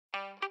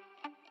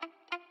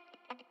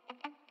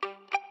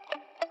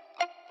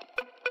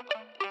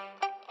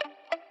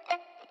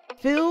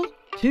Fill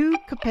to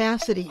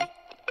Capacity,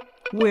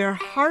 where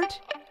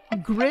heart,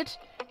 grit,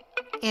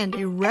 and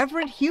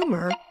irreverent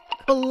humor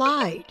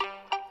collide.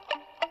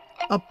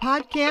 A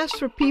podcast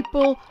for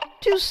people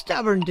too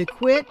stubborn to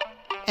quit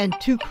and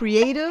too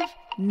creative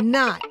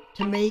not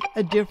to make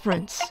a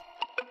difference.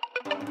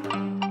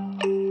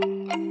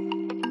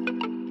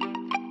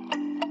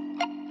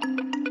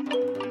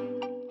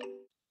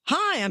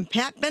 Hi, I'm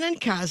Pat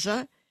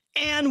Benencaza,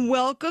 and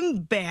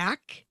welcome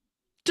back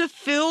to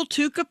Fill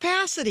to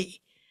Capacity.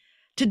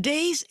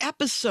 Today's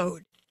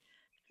episode,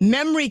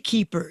 Memory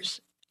Keepers,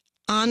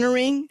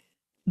 Honoring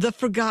the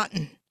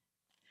Forgotten.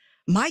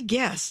 My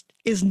guest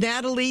is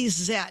Natalie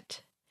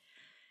Zett.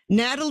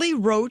 Natalie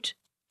wrote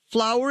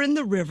Flower in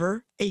the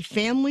River, a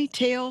family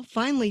tale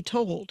finally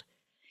told.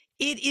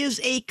 It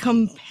is a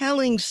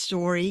compelling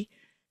story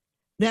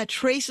that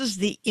traces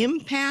the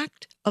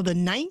impact of the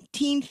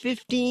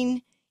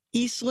 1915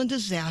 Eastland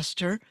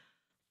Disaster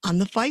on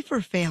the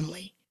Pfeiffer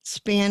family,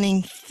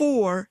 spanning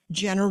 4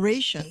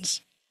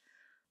 generations.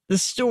 The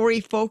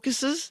story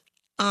focuses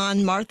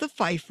on Martha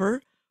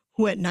Pfeiffer,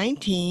 who at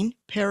 19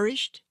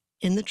 perished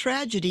in the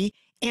tragedy,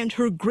 and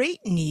her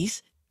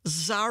great-niece,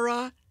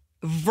 Zara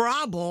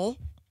Vrabel,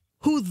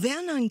 who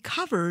then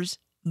uncovers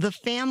the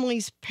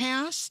family's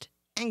past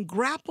and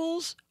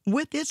grapples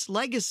with its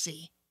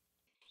legacy.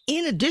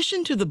 In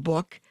addition to the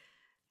book,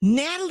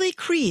 Natalie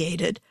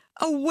created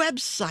a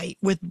website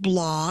with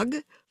blog,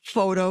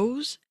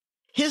 photos,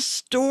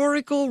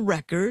 historical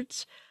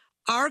records,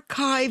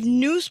 archived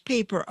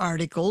newspaper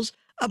articles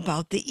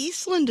about the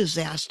Eastland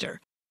disaster.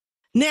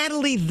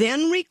 Natalie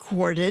then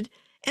recorded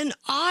an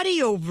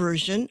audio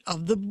version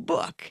of the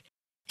book,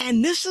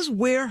 and this is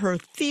where her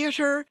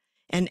theater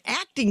and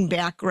acting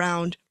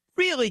background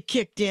really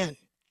kicked in.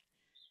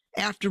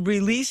 After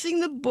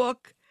releasing the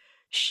book,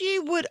 she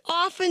would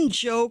often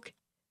joke,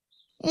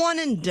 "One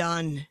and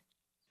done."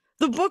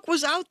 The book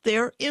was out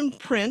there in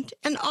print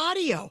and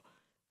audio,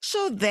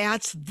 so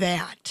that's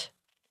that.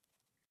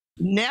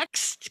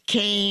 Next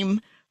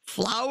came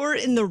Flower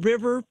in the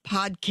River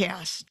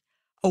podcast,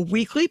 a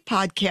weekly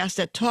podcast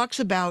that talks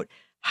about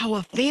how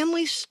a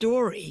family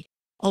story,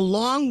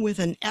 along with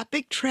an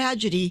epic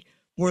tragedy,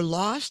 were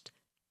lost,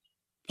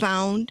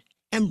 found,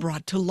 and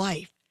brought to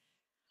life.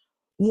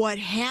 What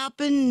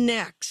happened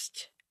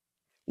next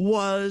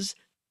was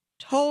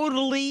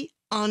totally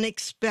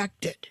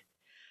unexpected.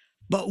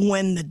 But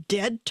when the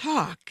dead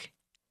talk,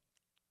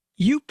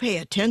 you pay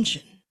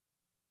attention.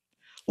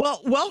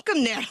 Well,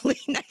 welcome, Natalie.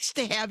 Nice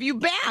to have you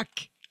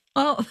back.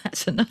 Oh,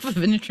 that's enough of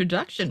an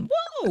introduction.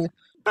 Whoa,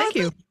 thank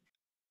you.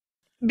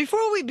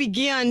 Before we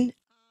begin,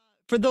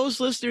 for those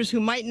listeners who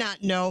might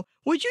not know,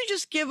 would you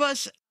just give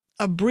us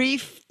a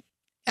brief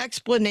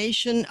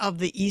explanation of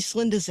the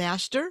Eastland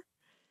disaster?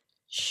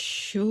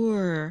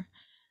 Sure.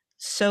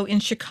 So in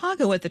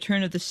Chicago at the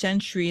turn of the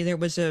century, there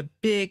was a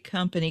big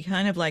company,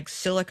 kind of like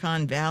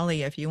Silicon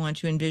Valley, if you want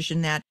to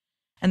envision that.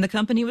 And the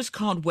company was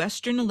called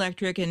Western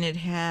Electric, and it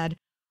had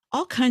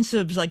all kinds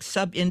of like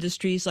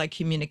sub-industries like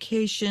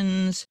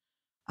communications,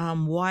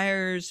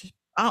 wires,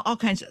 all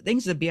kinds of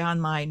things that are beyond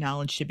my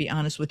knowledge, to be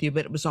honest with you.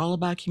 But it was all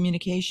about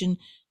communication,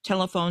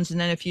 telephones. And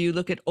then if you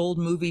look at old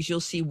movies, you'll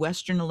see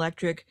Western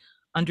Electric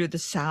under the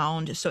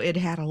sound. So it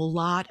had a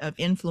lot of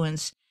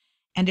influence.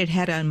 And it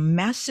had a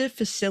massive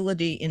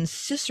facility in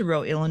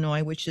Cicero,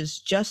 Illinois, which is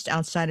just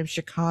outside of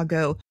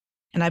Chicago.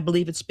 And I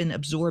believe it's been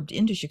absorbed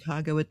into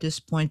Chicago at this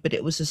point. But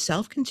it was a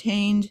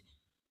self-contained,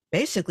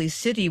 basically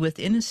city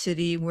within a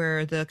city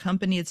where the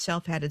company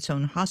itself had its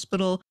own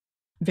hospital,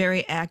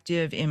 very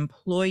active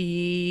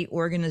employee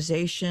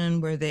organization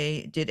where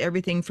they did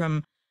everything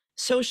from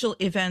social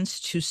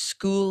events to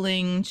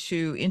schooling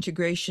to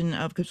integration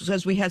of,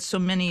 because we had so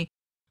many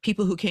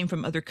people who came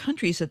from other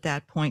countries at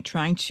that point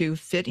trying to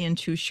fit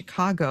into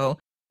Chicago,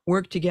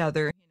 work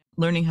together,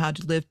 learning how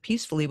to live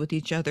peacefully with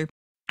each other.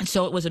 And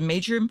so it was a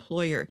major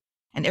employer.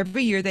 And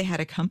every year they had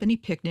a company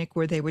picnic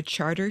where they would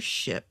charter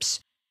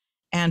ships.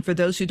 And for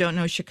those who don't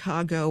know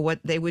Chicago,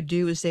 what they would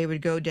do is they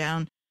would go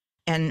down,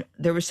 and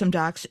there were some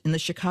docks in the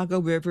Chicago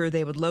River.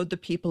 They would load the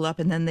people up,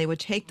 and then they would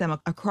take them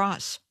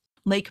across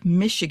Lake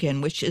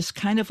Michigan, which is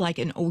kind of like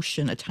an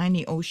ocean, a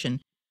tiny ocean.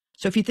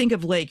 So if you think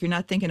of lake, you're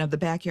not thinking of the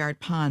backyard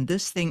pond.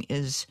 This thing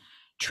is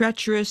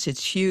treacherous.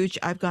 It's huge.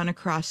 I've gone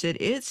across it.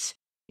 It's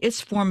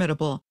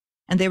formidable.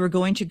 And they were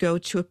going to go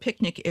to a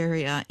picnic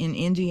area in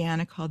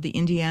Indiana called the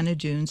Indiana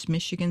Dunes,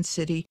 Michigan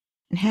City,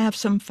 and have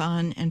some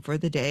fun. And for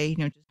the day,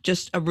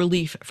 just a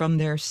relief from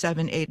their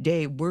 7-8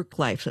 day work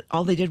life.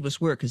 All they did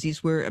was work, because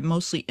these were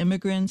mostly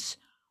immigrants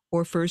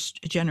or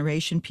first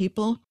generation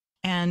people.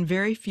 And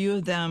very few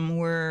of them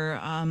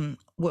were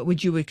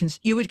you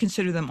would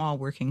consider them all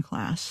working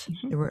class.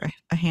 Mm-hmm. There were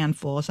a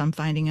handful, as I'm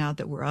finding out,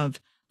 that were of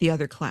the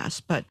other class.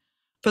 But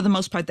for the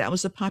most part, that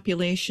was the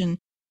population.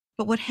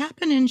 But what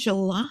happened in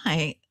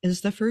July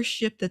is the first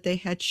ship that they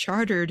had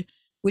chartered,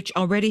 which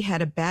already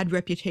had a bad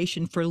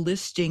reputation for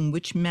listing,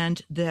 which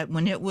meant that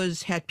when it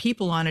had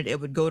people on it,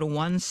 it would go to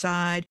one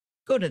side,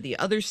 go to the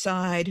other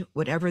side,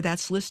 whatever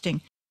that's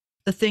listing.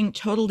 The thing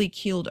totally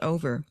keeled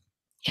over.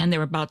 and there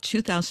were about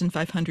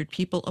 2,500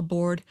 people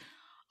aboard.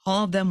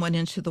 All of them went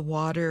into the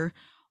water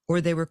or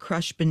they were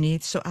crushed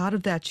beneath. So out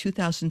of that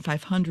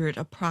 2,500,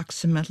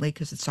 approximately,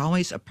 because it's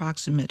always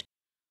approximate,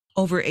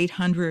 over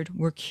 800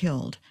 were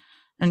killed,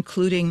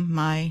 including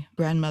my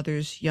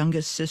grandmother's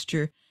youngest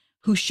sister,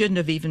 who shouldn't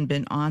have even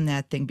been on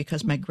that thing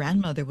because my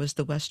grandmother was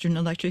the Western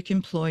Electric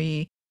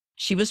employee.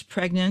 She was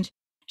pregnant.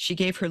 She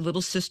gave her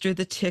little sister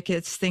the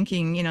tickets,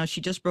 thinking,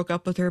 she just broke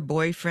up with her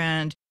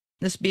boyfriend.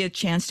 This would be a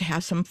chance to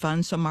have some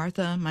fun. So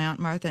Martha, my Aunt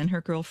Martha, and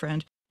her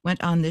girlfriend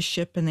went on this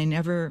ship, and they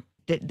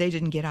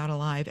didn't get out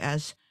alive,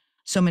 as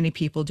so many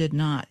people did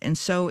not. And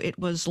so it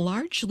was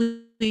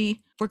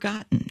largely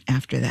forgotten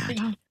after that.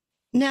 Yeah.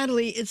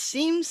 Natalie, it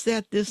seems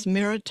that this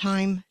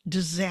maritime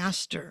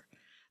disaster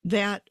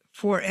that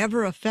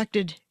forever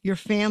affected your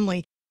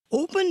family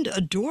opened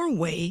a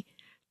doorway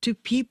to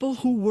people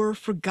who were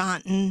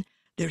forgotten,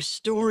 their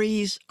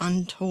stories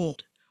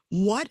untold.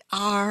 What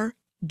are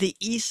the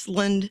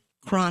Eastland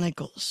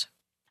Chronicles?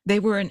 They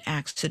were an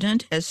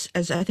accident, as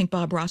I think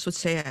Bob Ross would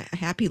say, a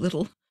happy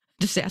little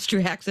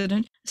disaster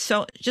accident.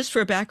 So just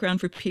for a background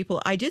for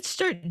people, I did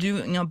start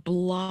doing a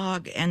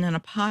blog and then a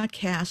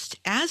podcast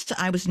as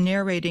I was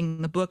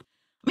narrating the book.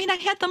 I mean, I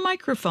had the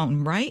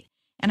microphone, right?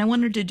 And I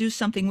wanted to do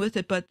something with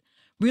it, but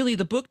really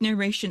the book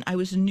narration, I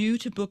was new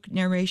to book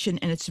narration,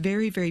 and it's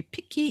very, very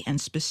picky and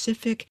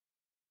specific.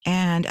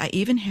 And I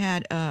even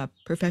had a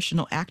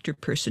professional actor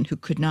person who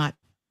could not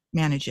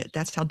manage it.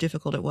 That's how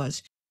difficult it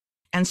was.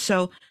 And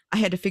so I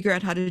had to figure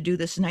out how to do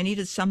this, and I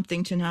needed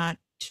something to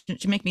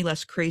make me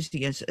less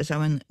crazy as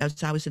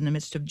I was in the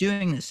midst of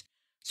doing this.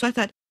 So I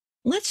thought,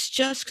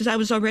 because I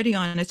was already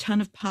on a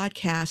ton of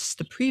podcasts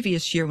the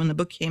previous year when the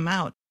book came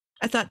out,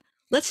 I thought,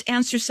 let's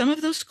answer some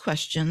of those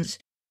questions.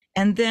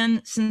 And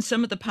then, since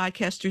some of the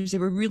podcasters, they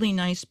were really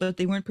nice, but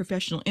they weren't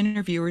professional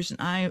interviewers, and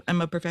I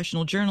am a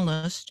professional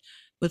journalist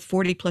with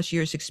 40 plus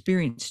years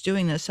experience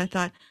doing this, I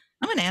thought,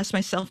 I'm going to ask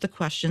myself the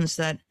questions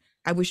that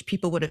I wish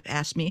people would have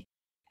asked me.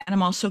 And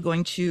I'm also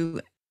going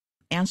to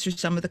answer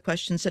some of the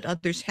questions that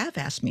others have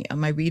asked me,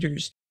 my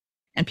readers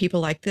and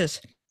people like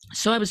this.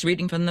 So I was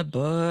reading from the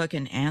book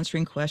and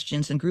answering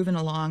questions and grooving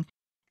along.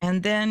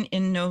 And then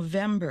in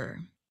November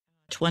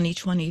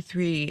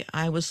 2023,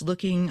 I was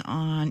looking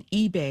on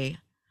eBay.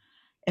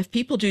 If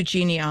people do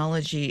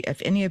genealogy,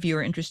 if any of you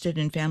are interested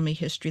in family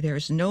history, there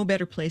is no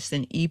better place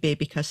than eBay,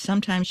 because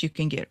sometimes you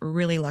can get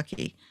really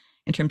lucky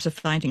in terms of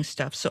finding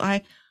stuff. So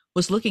I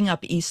was looking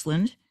up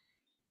Eastland,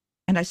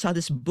 and I saw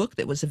this book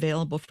that was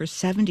available for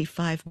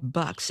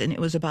 $75, and it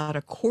was about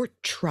a court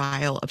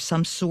trial of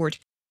some sort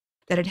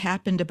that had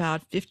happened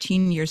about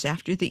 15 years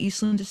after the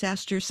Eastland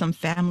disaster. Some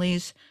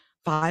families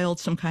filed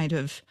some kind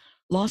of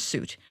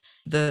lawsuit.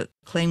 The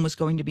claim was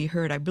going to be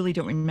heard. I really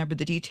don't remember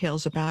the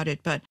details about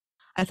it, but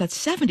I thought,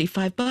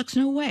 $75,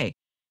 no way.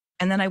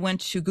 And then I went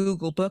to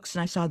Google Books,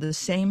 and I saw the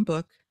same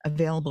book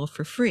available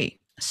for free.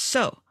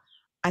 So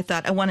I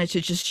thought I wanted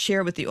to just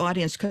share with the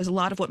audience, because a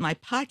lot of what my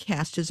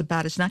podcast is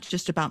about is not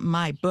just about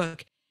my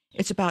book.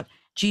 It's about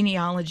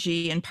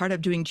genealogy, and part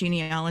of doing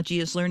genealogy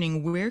is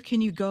learning where can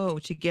you go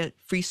to get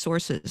free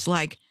sources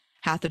like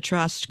Hatha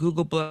Trust,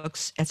 Google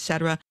Books,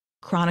 etc.,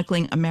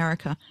 chronicling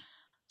America.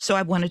 So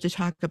I wanted to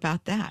talk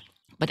about that.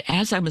 But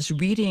as I was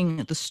reading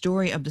the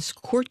story of this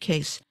court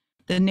case,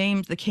 the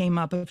names that came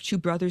up of two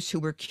brothers who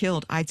were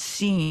killed, I'd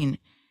seen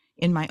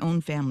in my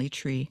own family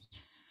tree.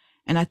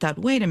 And I thought,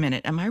 wait a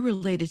minute, am I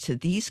related to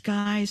these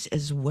guys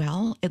as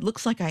well? It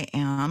looks like I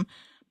am,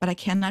 but I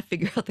cannot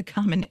figure out the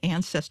common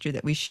ancestor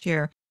that we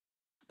share.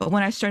 But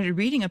when I started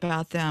reading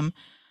about them,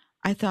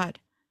 I thought,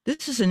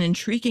 this is an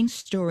intriguing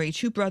story.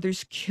 Two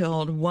brothers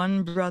killed.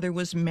 One brother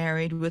was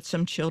married with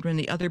some children.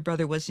 The other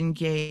brother was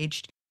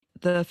engaged.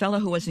 The fellow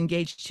who was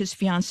engaged, his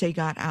fiance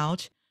got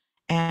out.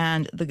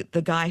 And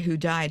the guy who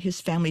died,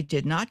 his family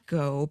did not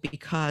go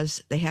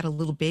because they had a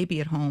little baby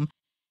at home,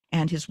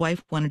 and his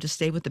wife wanted to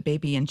stay with the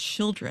baby and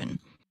children.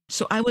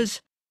 So I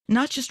was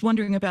not just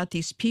wondering about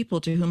these people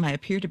to whom I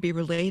appear to be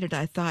related.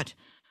 I thought,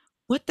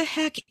 what the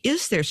heck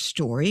is their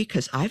story?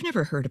 Because I've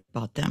never heard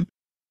about them.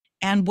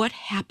 And what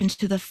happened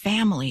to the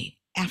family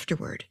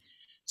afterward?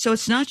 So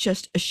it's not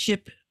just a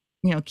ship,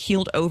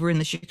 keeled over in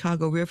the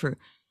Chicago River.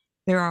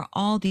 There are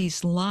all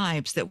these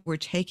lives that were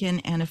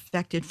taken and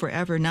affected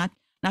forever, not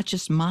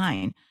just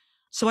mine.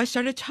 So I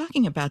started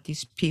talking about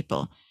these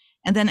people.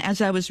 And then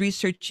as I was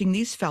researching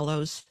these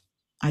fellows,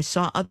 I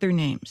saw other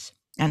names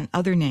and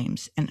other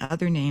names and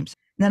other names.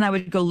 And then I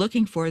would go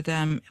looking for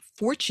them.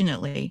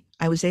 Fortunately,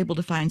 I was able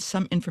to find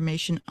some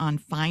information on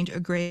Find a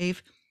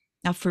Grave.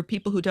 Now, for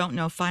people who don't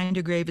know, Find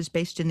a Grave is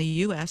based in the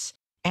US,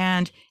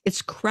 and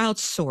it's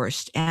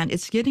crowdsourced, and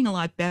it's getting a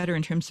lot better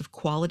in terms of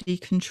quality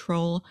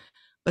control.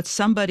 But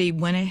somebody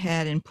went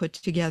ahead and put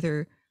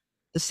together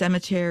the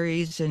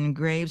cemeteries and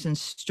graves and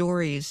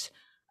stories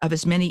of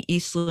as many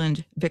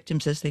Eastland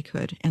victims as they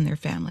could and their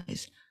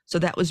families. So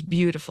that was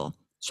beautiful.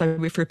 So I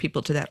refer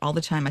people to that all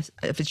the time.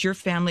 If it's your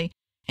family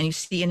and you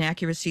see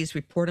inaccuracies,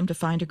 report them to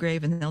Find a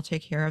Grave, and they'll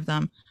take care of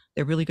them.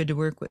 They're really good to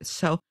work with.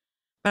 So,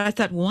 but I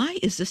thought, why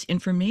is this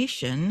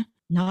information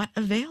not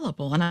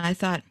available? And I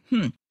thought,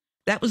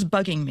 that was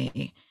bugging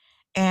me.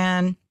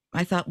 And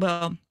I thought,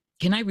 well,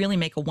 can I really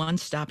make a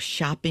one-stop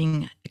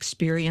shopping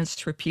experience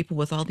for people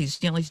with all these,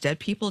 these dead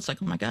people? It's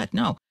like, oh my God,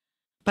 no.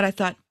 But I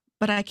thought,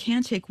 but I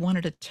can take one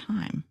at a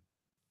time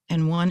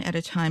and one at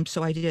a time.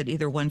 So I did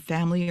either one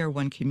family or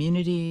one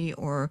community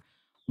or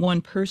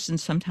one person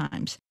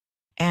sometimes.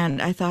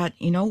 And I thought,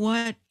 you know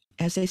what?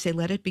 As they say,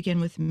 let it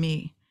begin with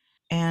me.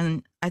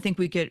 And I think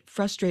we get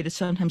frustrated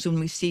sometimes when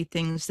we see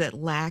things that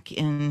lack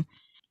in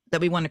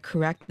that we want to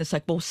correct. It's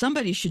like, well,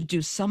 somebody should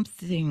do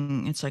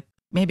something. It's like,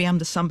 maybe I'm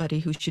the somebody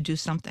who should do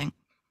something.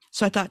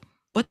 So I thought,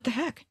 what the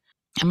heck?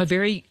 I'm a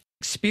very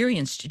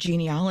experienced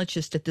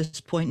genealogist at this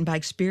point. And by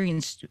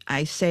experienced,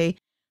 I say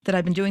that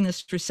I've been doing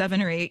this for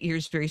 7 or 8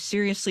 years very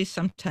seriously,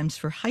 sometimes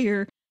for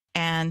hire.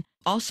 And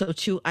also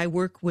too, I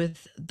work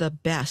with the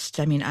best.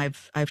 I mean,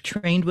 I've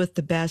trained with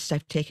the best.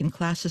 I've taken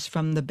classes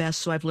from the best.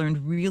 So I've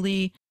learned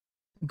really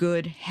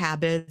good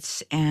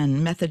habits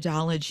and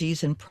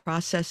methodologies and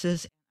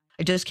processes.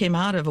 I just came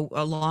out of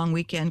a long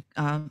weekend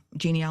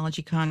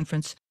genealogy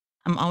conference.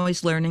 I'm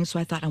always learning. So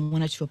I thought I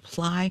wanted to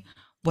apply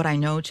what I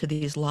know to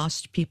these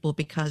lost people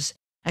because,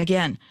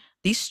 again,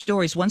 these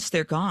stories, once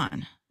they're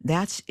gone,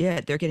 that's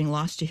it. They're getting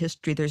lost to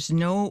history. There's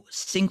no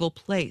single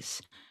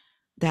place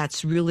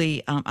that's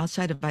really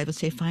outside of, I would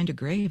say, Find a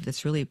Grave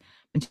that's really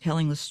been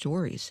telling the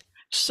stories.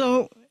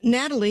 So,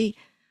 Natalie,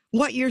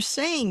 what you're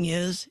saying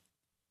is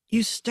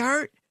you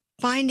start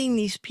finding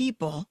these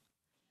people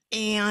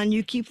and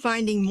you keep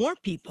finding more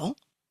people.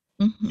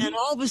 Mm-hmm. And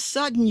all of a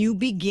sudden you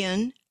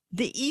begin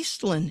the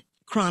Eastland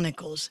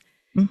Chronicles.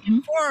 Mm-hmm.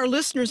 For our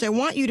listeners, I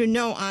want you to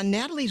know on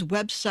Natalie's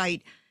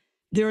website,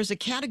 there is a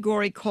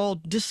category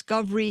called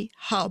Discovery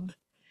Hub.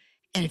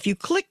 And if you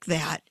click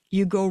that,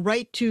 you go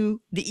right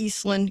to the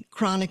Eastland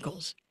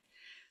Chronicles.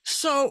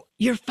 So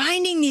you're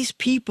finding these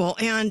people,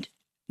 and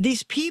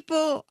these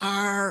people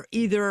are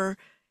either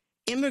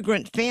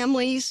immigrant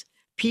families,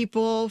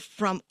 people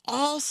from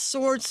all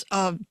sorts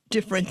of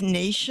different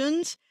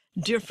nations,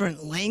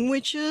 different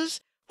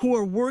languages, who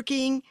are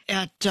working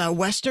at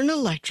Western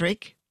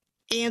Electric.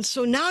 And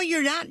so now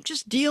you're not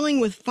just dealing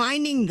with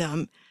finding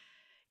them.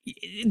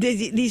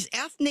 These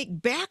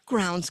ethnic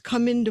backgrounds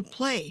come into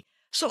play.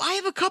 So I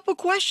have a couple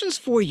questions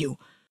for you.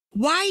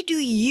 Why do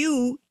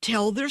you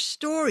tell their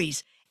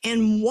stories?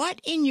 And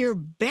what in your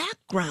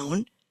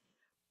background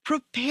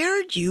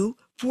prepared you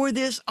for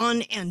this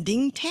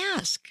unending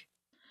task?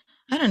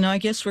 I don't know. I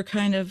guess we're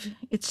kind of,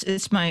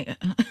 it's my,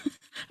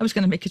 I was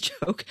going to make a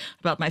joke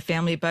about my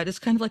family, but it's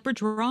kind of like we're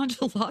drawn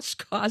to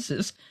lost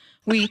causes.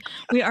 We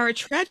are a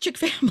tragic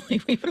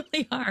family. We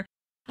really are.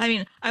 I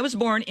mean, I was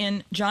born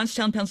in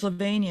Johnstown,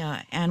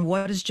 Pennsylvania. And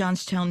what is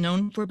Johnstown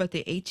known for but the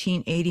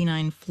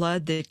 1889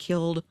 flood that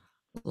killed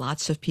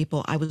lots of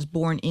people? I was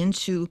born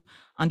into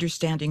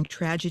understanding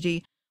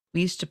tragedy.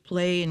 We used to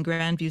play in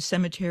Grandview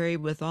Cemetery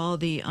with all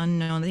the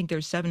unknown. I think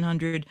there's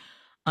 700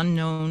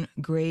 unknown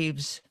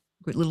graves,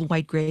 little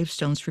white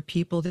gravestones for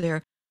people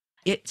there.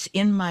 It's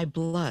in my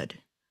blood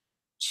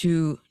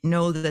to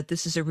know that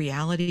this is a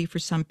reality for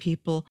some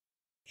people.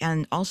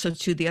 And also,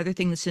 too, the other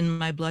thing that's in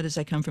my blood is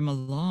I come from a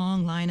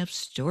long line of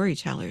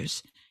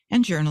storytellers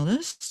and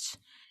journalists.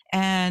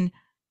 And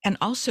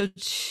also,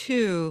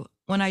 too,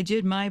 when I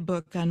did my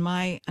book on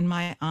my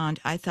aunt,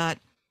 I thought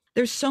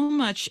there's so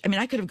much. I mean,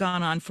 I could have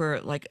gone on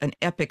for like an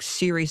epic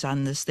series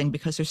on this thing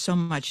because there's so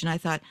much. And I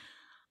thought,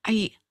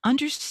 I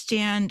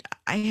understand.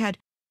 I had,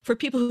 for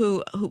people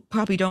who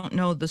probably don't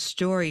know the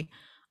story,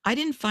 I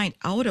didn't find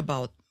out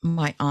about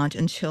my aunt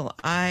until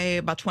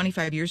about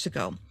 25 years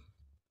ago,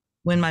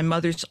 when my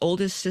mother's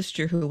oldest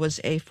sister, who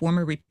was a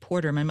former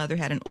reporter, my mother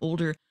had an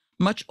older,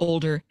 much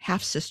older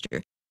half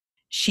sister.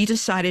 She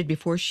decided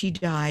before she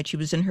died, she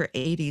was in her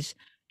 80s,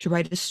 to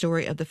write a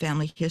story of the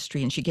family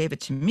history. And she gave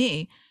it to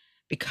me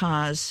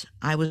because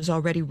I was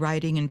already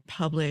writing and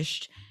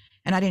published,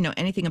 and I didn't know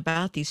anything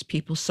about these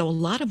people. So a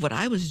lot of what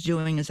I was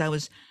doing as I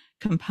was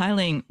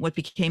compiling what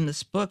became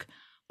this book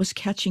was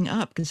catching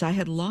up, because I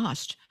had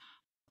lost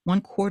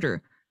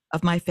 1/4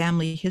 of my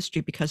family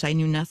history because I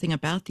knew nothing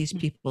about these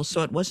people.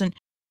 So it wasn't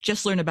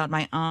just learn about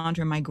my aunt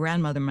or my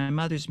grandmother, my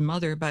mother's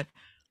mother, but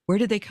where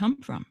did they come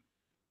from?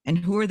 And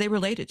who are they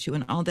related to?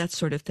 And all that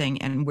sort of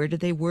thing. And where did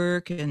they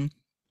work? And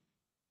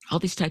all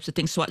these types of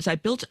things. So as I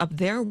built up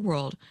their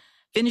world,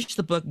 finished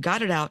the book,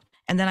 got it out,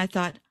 and then I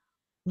thought,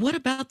 what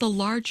about the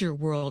larger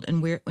world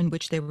in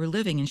which they were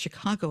living in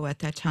Chicago at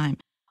that time?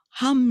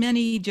 How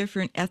many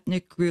different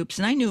ethnic groups?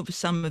 And I knew of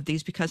some of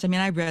these because, I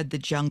mean, I read The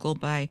Jungle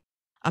by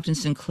Upton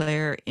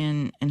Sinclair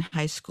in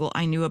high school.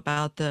 I knew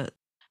about the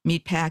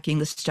meat packing,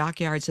 the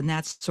stockyards, and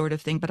that sort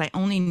of thing, but I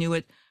only knew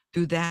it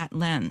through that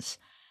lens.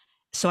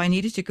 So I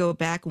needed to go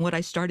back. And what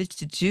I started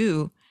to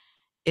do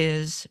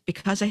is,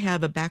 because I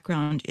have a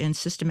background in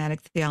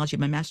systematic theology,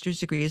 my master's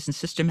degree is in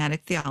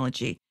systematic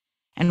theology.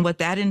 And what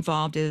that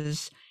involved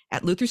is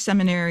at Luther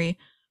Seminary,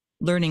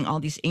 learning all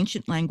these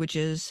ancient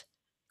languages,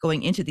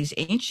 going into these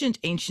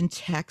ancient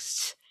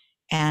texts,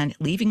 and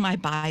leaving my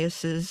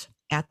biases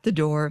at the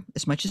door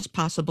as much as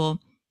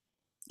possible,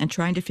 and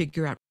trying to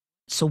figure out,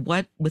 so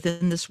what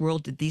within this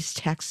world did these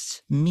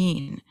texts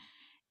mean?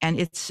 And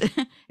it's,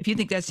 if you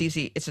think that's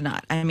easy, it's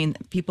not. I mean,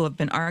 people have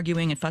been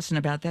arguing and fussing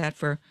about that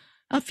for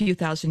a few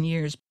thousand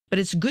years, but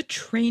it's good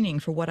training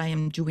for what I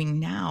am doing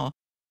now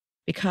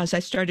because I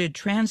started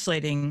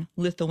translating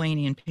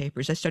Lithuanian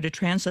papers. I started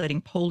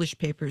translating Polish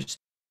papers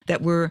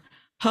that were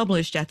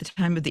published at the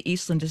time of the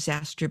Eastland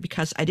disaster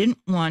because I didn't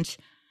want,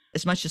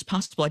 as much as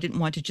possible, I didn't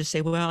want to just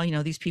say, well, you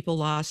know, these people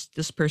lost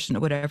this person or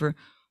whatever.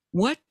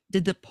 What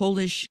did the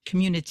Polish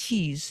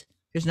communities,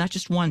 there's not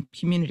just one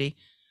community,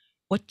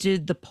 what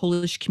did the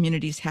Polish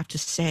communities have to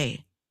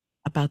say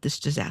about this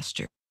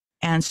disaster?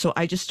 And so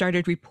I just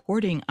started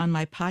reporting on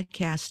my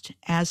podcast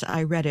as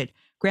I read it.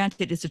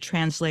 Granted, it's a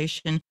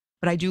translation,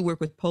 but I do work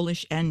with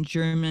Polish and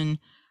German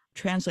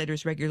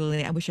translators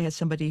regularly. I wish I had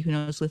somebody who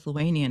knows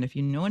Lithuanian. If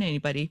you know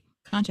anybody,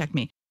 contact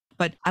me.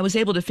 But I was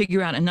able to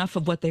figure out enough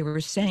of what they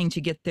were saying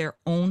to get their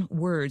own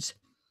words.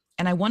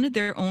 And I wanted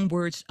their own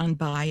words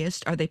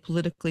unbiased. Are they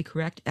politically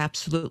correct?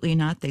 Absolutely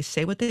not. They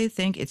say what they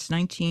think. It's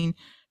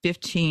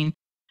 1915.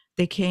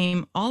 They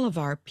came, all of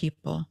our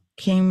people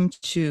came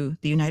to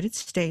the United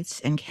States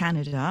and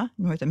Canada,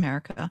 North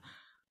America,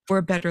 for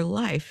a better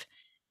life.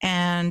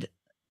 And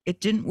it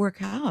didn't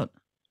work out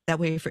that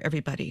way for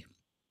everybody.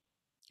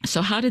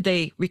 So how did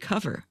they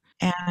recover?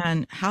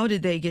 And how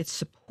did they get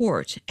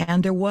support?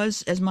 And there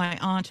was, as my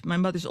aunt, my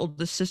mother's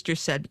oldest sister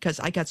said, because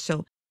I got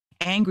so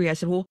angry, I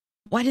said, well,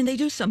 why didn't they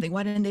do something?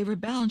 Why didn't they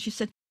rebel? And she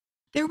said,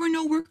 there were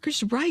no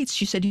workers' rights.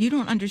 She said, you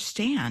don't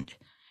understand.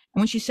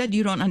 And when she said,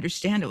 you don't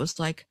understand, it was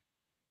like,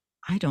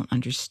 I don't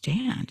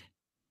understand.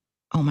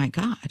 Oh my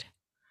God.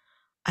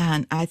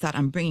 And I thought,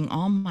 I'm bringing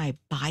all my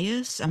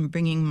bias. I'm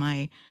bringing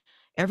my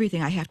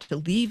everything. I have to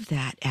leave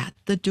that at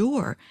the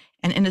door.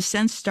 And in a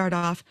sense, start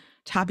off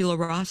tabula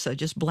rasa,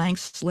 just blank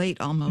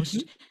slate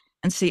almost,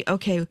 and see,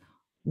 okay,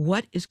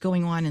 what is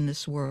going on in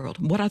this world?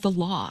 What are the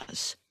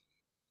laws?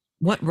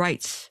 What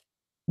rights?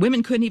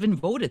 Women couldn't even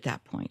vote at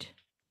that point.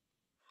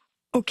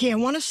 Okay, I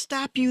want to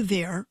stop you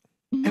there,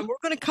 Mhm. and we're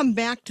going to come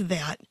back to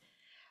that.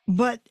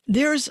 But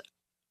there's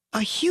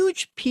a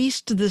huge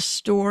piece to this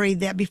story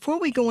that before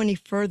we go any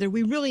further,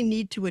 we really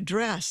need to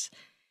address.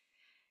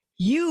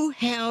 You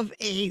have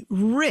a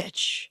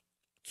rich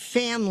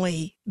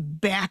family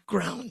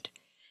background.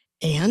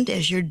 And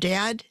as your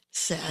dad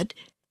said,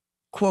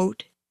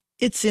 quote,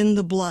 it's in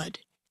the blood.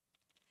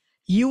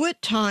 You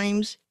at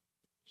times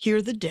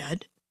hear the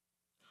dead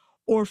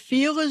or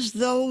feel as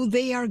though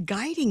they are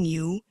guiding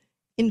you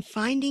in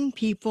finding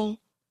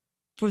people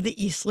for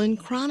the Eastland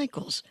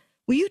Chronicles.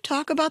 Will you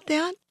talk about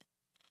that?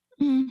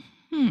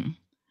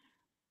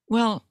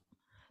 Well,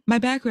 my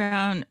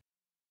background,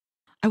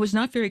 I was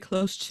not very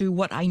close to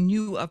what I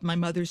knew of my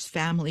mother's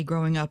family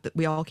growing up. That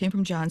we all came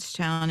from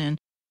Johnstown, and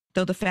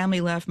though the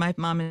family left, my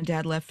mom and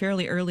dad left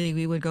fairly early,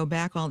 we would go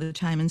back all the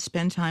time and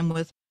spend time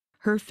with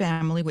her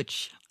family,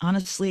 which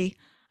honestly,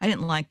 I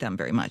didn't like them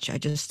very much. I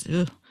just,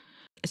 ugh.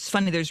 It's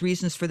funny, there's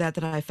reasons for that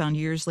that I found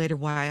years later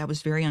why I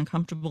was very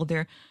uncomfortable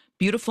there.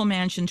 Beautiful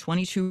mansion,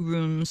 22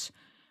 rooms,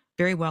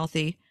 very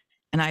wealthy.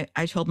 And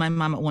I told my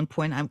mom at one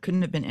point, I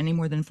couldn't have been any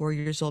more than 4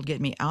 years old, get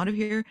me out of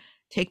here,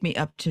 take me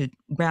up to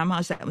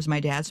grandma's. That was my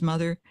dad's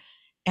mother.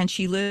 And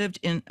she lived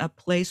in a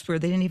place where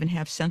they didn't even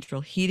have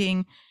central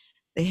heating.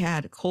 They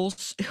had a coal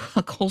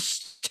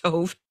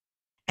stove,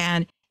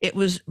 and it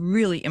was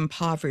really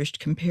impoverished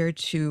compared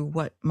to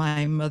what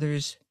my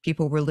mother's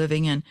people were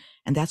living in.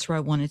 And that's where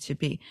I wanted to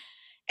be.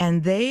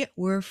 And they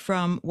were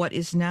from what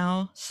is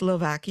now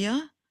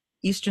Slovakia,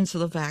 Eastern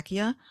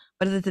Slovakia,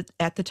 but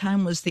at the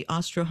time was the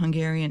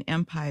Austro-Hungarian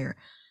Empire.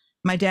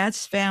 My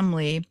dad's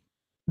family,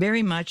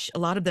 very much, a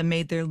lot of them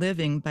made their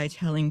living by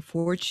telling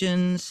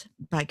fortunes,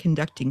 by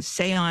conducting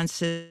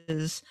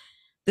seances,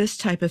 this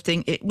type of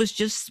thing. It was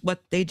just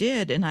what they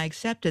did, and I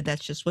accepted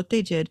that's just what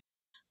they did.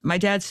 My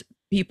dad's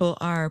people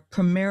are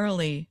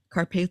primarily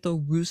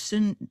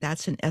Carpatho-Rusin.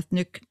 That's an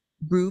ethnic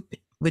group,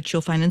 which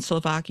you'll find in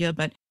Slovakia,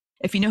 but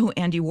if you know who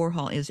Andy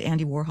Warhol is,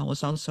 Andy Warhol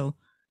was also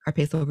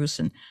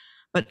Carpatho-Rusin,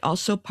 but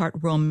also part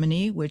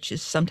Romani, which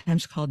is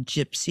sometimes called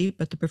Gypsy,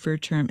 but the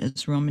preferred term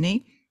is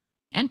Romani,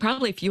 and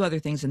probably a few other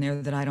things in there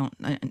that I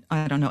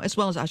don't know, as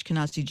well as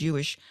Ashkenazi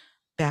Jewish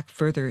back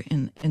further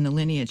in the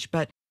lineage.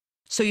 But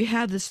so you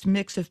have this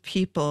mix of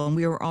people, and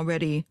we were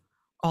already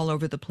all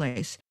over the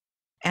place.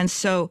 And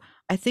so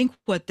I think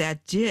what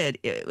that did,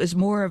 it was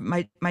more of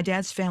my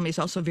dad's family is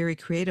also very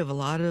creative. A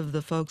lot of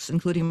the folks,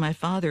 including my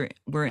father,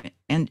 went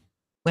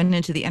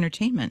into the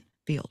entertainment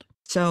field.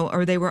 So,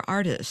 or they were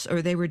artists,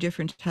 or they were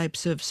different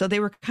types of, so they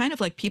were kind of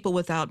like people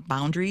without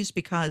boundaries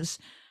because,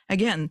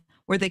 again,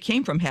 where they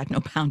came from had no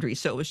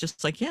boundaries. So it was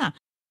just like, yeah,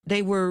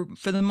 they were,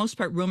 for the most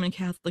part, Roman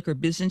Catholic or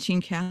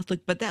Byzantine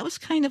Catholic, but that was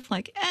kind of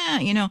like,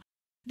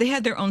 they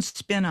had their own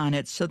spin on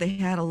it. So they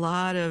had a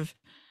lot of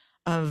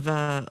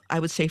I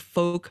would say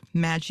folk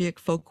magic,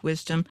 folk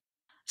wisdom.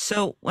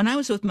 So when I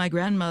was with my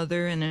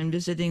grandmother and then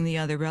visiting the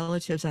other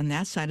relatives on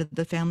that side of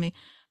the family,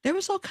 there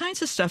was all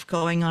kinds of stuff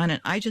going on. And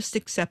I just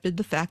accepted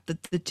the fact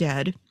that the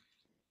dead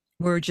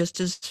were just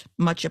as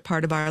much a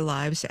part of our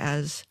lives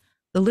as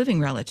the living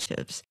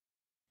relatives.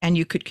 And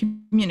you could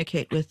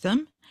communicate with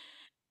them.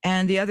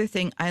 And the other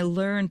thing I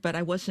learned, but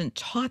I wasn't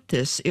taught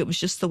this, it was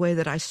just the way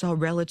that I saw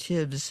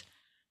relatives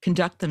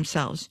conduct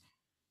themselves.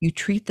 You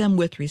treat them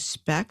with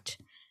respect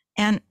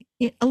and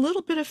a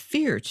little bit of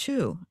fear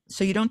too.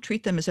 So you don't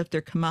treat them as if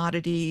they're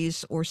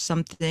commodities or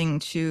something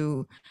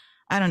to,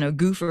 I don't know,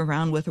 goof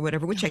around with or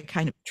whatever, which I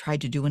kind of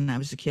tried to do when I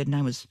was a kid, and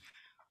I was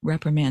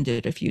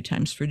reprimanded a few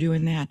times for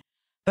doing that.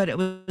 But it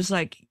was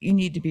like, you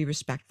need to be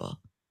respectful.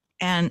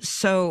 And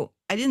so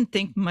I didn't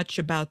think much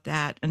about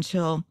that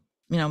until,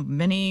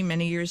 many,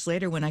 many years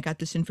later when I got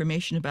this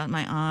information about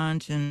my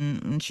aunt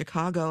in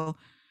Chicago.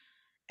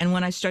 And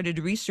when I started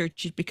to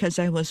research it, because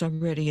I was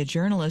already a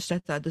journalist, I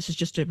thought this is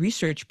just a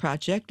research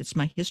project. It's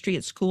my history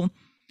at school.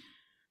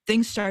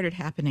 Things started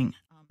happening,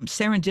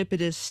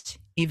 serendipitous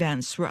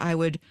events where I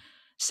would,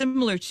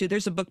 similar to,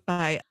 there's a book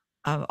by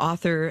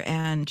author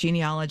and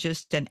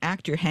genealogist and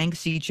actor Hank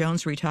C.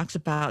 Jones where he talks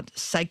about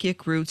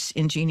psychic roots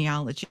in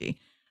genealogy.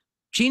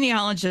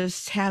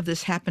 Genealogists have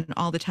this happen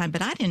all the time,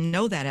 but I didn't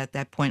know that at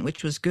that point,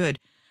 which was good.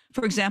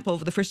 For example,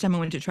 the first time I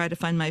went to try to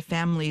find my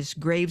family's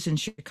graves in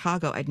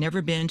Chicago, I'd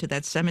never been to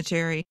that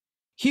cemetery,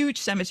 huge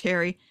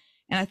cemetery.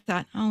 And I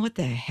thought, oh, what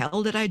the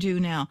hell did I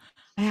do now?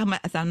 I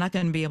thought I'm not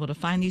going to be able to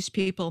find these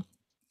people.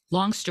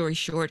 Long story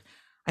short,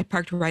 I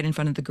parked right in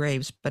front of the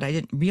graves, but I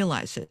didn't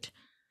realize it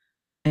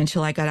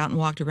until I got out and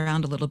walked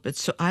around a little bit.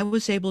 So I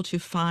was able to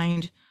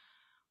find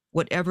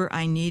whatever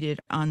I needed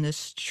on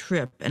this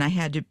trip. And I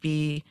had to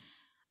be,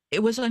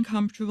 it was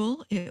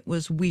uncomfortable. It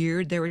was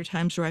weird. There were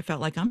times where I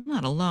felt like I'm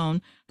not alone.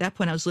 At that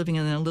point, I was living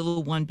in a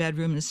little one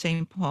bedroom in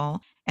St.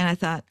 Paul. And I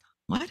thought,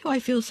 why do I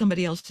feel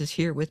somebody else is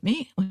here with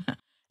me?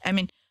 I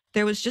mean,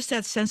 there was just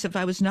that sense of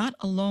I was not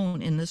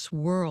alone in this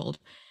world.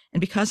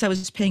 And because I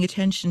was paying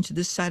attention to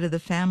this side of the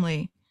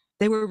family,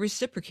 they were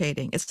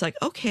reciprocating. It's like,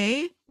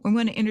 okay, we're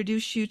going to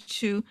introduce you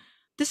to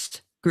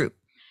this group.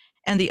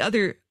 And the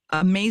other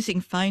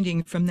amazing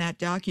finding from that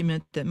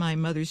document that my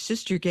mother's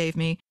sister gave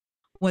me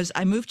was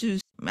I moved to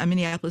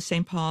Minneapolis,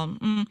 St. Paul,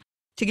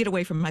 to get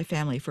away from my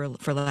family, for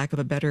lack of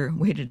a better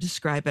way to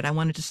describe it. I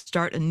wanted to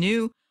start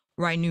anew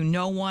where I knew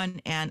no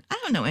one, and I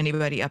don't know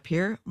anybody up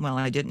here. Well,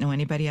 I didn't know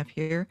anybody up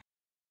here.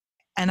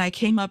 And I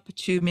came up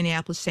to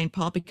Minneapolis, St.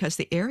 Paul because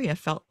the area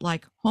felt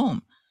like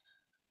home.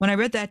 When I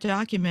read that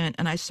document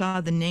and I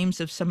saw the names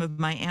of some of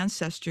my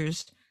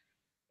ancestors,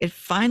 it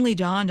finally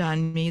dawned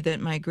on me that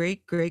my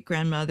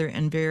great-great-grandmother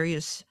and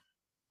various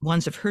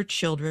ones of her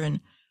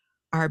children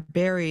are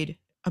buried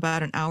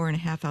about an hour and a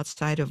half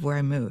outside of where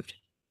I moved.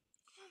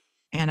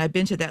 And I've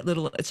been to that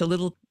it's a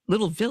little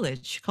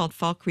village called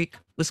Fall Creek,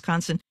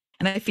 Wisconsin.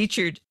 And I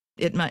featured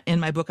it in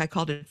my book. I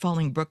called it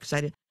Falling Brook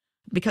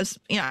because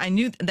I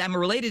knew that I'm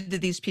related to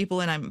these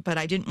people, but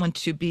I didn't want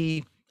to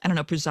be, I don't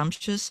know,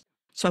 presumptuous.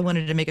 So I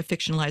wanted to make a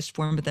fictionalized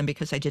form of them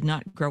because I did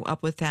not grow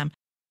up with them.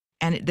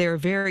 And they're a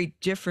very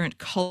different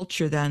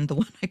culture than the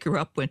one I grew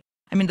up with.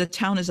 I mean, the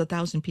town is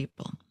 1,000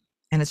 people,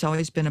 and it's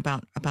always been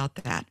about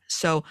that.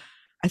 So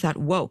I thought,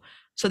 whoa.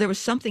 So there was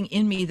something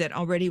in me that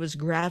already was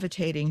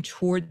gravitating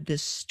toward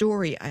this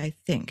story, I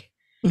think.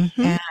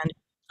 Mm-hmm. And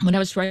when I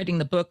was writing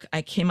the book,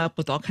 I came up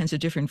with all kinds of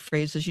different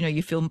phrases.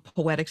 You feel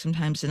poetic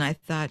sometimes. And I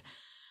thought,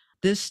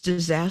 this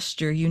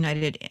disaster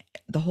united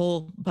the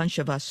whole bunch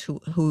of us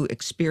who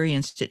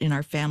experienced it in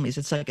our families.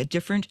 It's like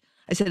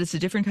I said, it's a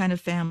different kind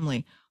of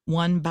family,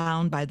 one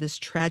bound by this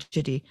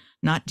tragedy,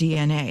 not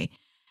DNA.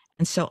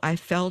 And so I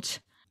felt,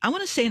 I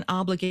want to say an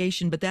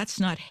obligation, but that's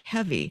not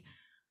heavy.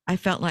 I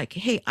felt like,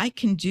 hey, I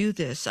can do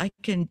this. I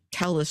can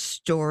tell a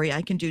story.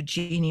 I can do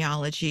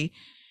genealogy.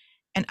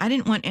 And I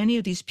didn't want any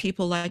of these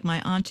people like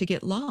my aunt to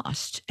get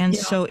lost. And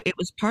so it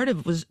was part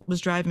of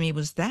was driving me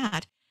was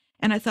that.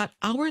 And I thought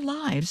our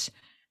lives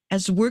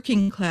as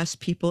working class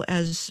people,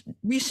 as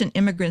recent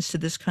immigrants to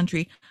this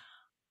country,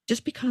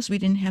 just because we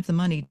didn't have the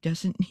money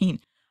doesn't mean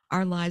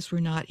our lives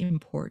were not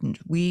important.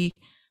 We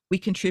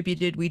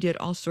contributed, we did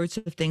all sorts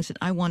of things, and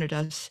I wanted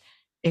us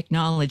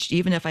acknowledged.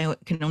 Even if I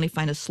can only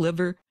find a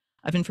sliver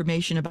of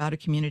information about a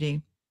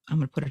community, I'm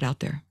going to put it out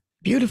there.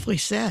 Beautifully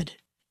said.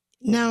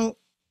 Now,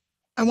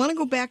 I want to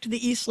go back to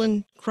the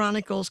Eastland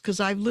Chronicles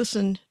because I've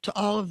listened to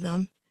all of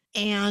them.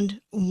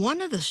 And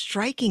one of the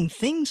striking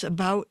things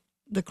about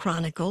the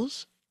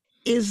Chronicles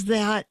is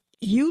that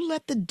you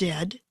let the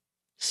dead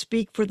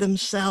speak for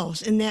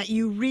themselves, in that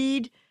you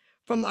read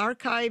from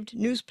archived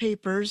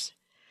newspapers,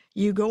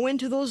 you go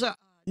into those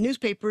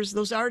newspapers,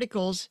 those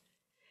articles,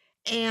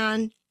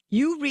 and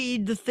you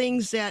read the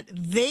things that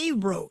they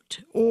wrote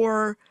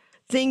or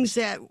things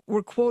that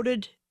were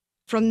quoted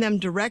from them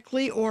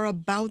directly or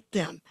about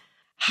them.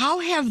 How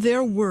have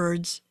their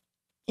words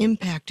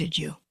impacted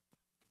you?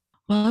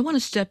 Well, I want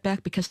to step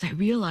back because I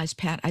realized,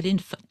 Pat, I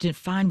didn't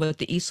find what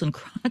the Eastland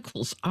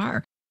Chronicles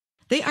are.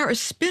 They are a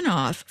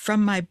spinoff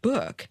from my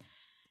book.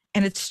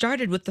 And it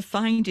started with the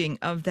finding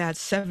of that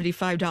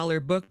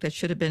 $75 book that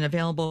should have been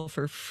available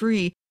for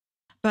free.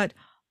 But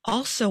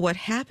also what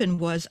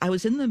happened was I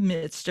was in the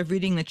midst of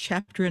reading the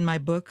chapter in my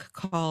book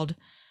called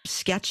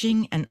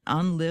Sketching an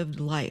Unlived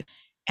Life.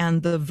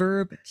 And the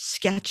verb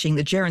sketching,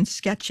 the gerund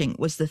sketching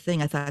was the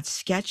thing. I thought,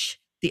 sketch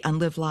the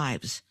unlived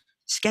lives,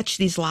 sketch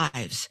these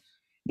lives.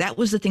 that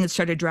was the thing that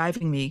started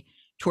driving me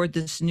toward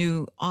this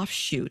new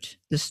offshoot,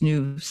 this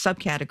new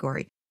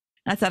subcategory.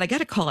 And I thought, I got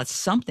to call it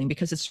something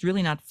because it's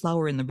really not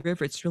Flower in the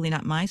River. It's really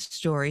not my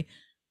story.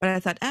 But I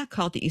thought,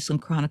 call it the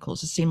Eastland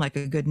Chronicles. It seemed like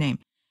a good name.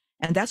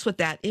 And that's what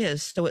that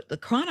is. So the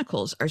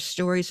Chronicles are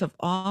stories of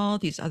all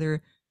these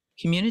other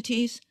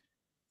communities,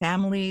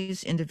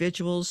 families,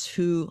 individuals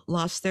who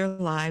lost their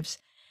lives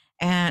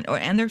and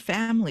their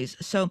families.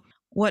 So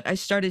what I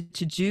started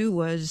to do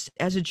was,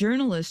 as a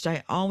journalist,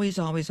 I always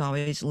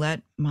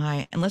let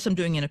unless I'm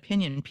doing an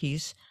opinion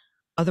piece,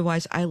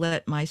 otherwise I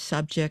let my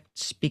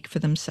subjects speak for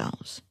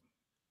themselves.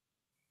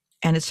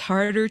 And it's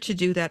harder to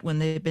do that when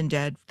they've been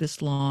dead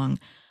this long.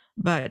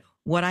 But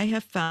what I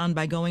have found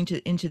by going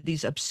into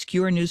these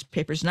obscure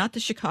newspapers, not the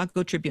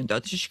Chicago Tribune, though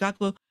the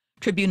Chicago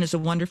Tribune is a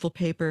wonderful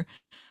paper,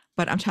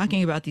 but I'm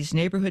talking about these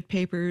neighborhood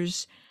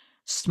papers,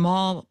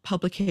 small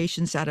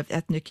publications out of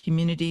ethnic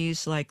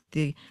communities like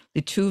the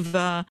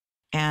Tuva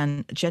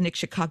and Dziennik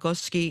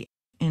Chicagowski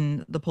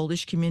in the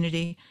Polish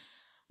community.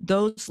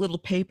 Those little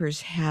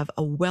papers have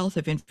a wealth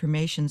of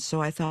information.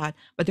 So I thought,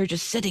 but they're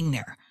just sitting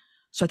there.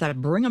 So I thought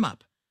I'd bring them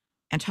up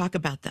and talk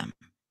about them.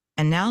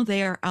 And now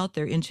they are out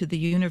there into the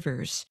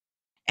universe.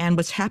 And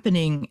what's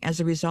happening as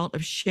a result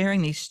of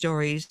sharing these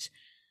stories,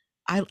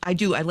 I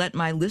let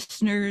my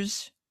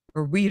listeners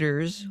or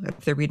readers,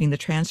 if they're reading the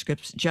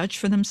transcripts, judge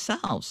for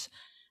themselves.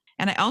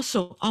 And I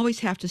also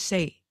always have to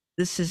say,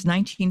 this is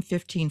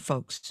 1915,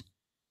 folks,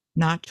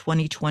 not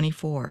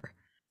 2024.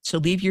 So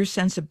leave your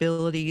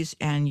sensibilities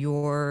and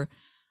your,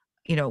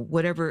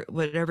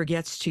 whatever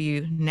gets to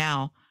you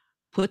now,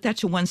 put that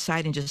to one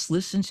side and just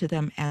listen to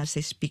them as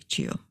they speak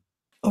to you.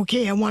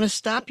 Okay, I want to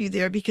stop you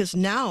there because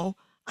now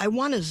I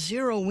want to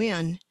zero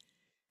in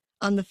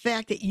on the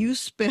fact that you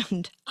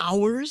spend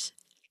hours,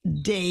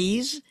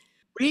 days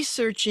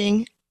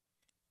researching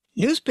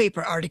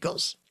newspaper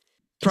articles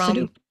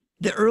from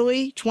the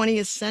early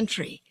 20th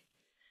century.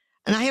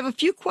 And I have a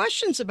few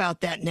questions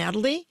about that,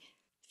 Natalie.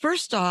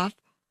 First off,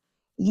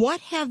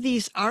 what have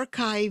these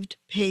archived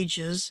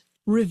pages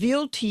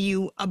revealed to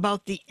you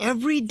about the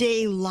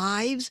everyday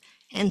lives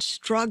and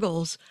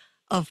struggles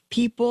of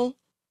people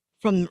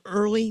from the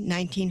early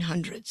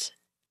 1900s?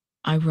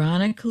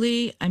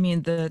 Ironically, I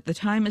mean, the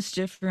time is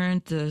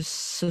different. The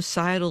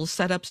societal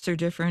setups are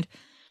different.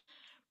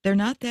 They're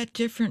not that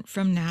different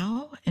from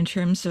now in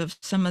terms of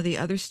some of the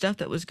other stuff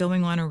that was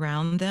going on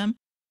around them,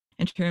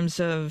 in terms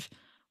of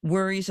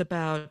worries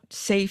about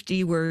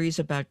safety, worries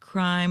about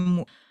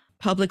crime,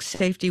 public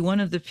safety. One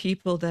of the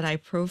people that I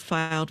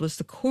profiled was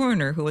the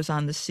coroner who was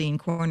on the scene,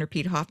 Coroner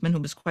Pete Hoffman, who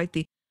was quite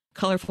the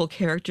colorful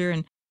character.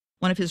 And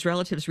one of his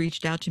relatives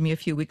reached out to me a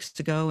few weeks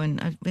ago,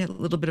 and we had a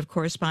little bit of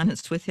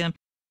correspondence with him.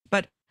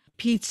 But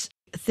Pete's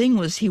thing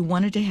was he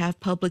wanted to have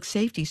public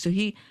safety. So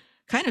he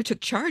kind of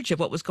took charge of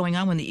what was going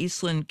on when the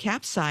Eastland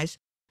capsized.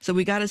 So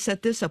we got to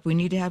set this up. We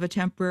need to have a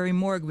temporary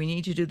morgue. We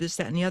need to do this,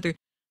 that, and the other.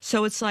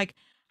 So it's like,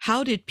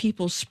 how did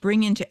people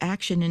spring into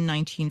action in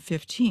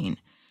 1915?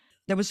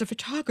 There was a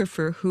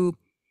photographer who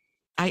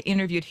I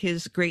interviewed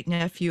his great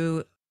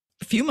nephew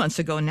a few months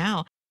ago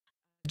now,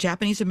 a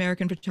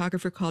Japanese-American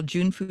photographer called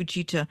Jun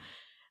Fujita.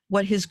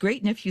 What his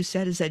great nephew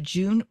said is that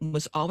June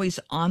was always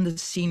on the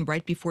scene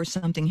right before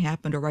something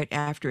happened or right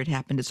after it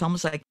happened. It's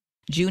almost like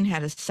June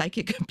had a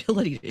psychic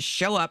ability to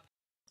show up,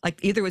 like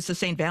either it was the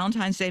St.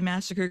 Valentine's Day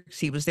Massacre, because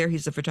he was there,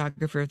 he's the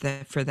photographer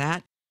for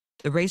that,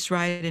 the race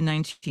riot in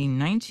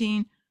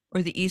 1919,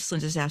 or the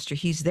Eastland Disaster,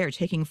 he's there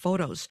taking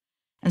photos.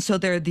 And so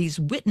there are these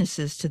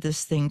witnesses to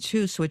this thing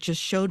too. So it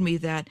just showed me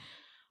that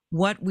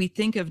what we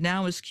think of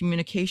now as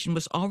communication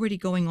was already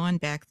going on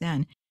back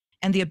then.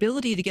 And the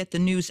ability to get the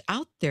news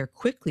out there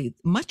quickly,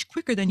 much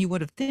quicker than you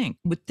would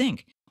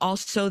think.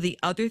 Also, the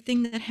other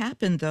thing that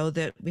happened, though,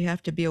 that we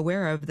have to be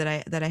aware of,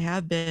 that I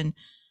have been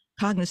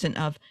cognizant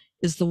of,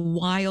 is the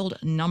wild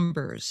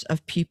numbers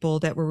of people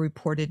that were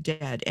reported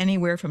dead,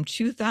 anywhere from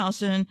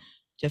 2,000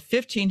 to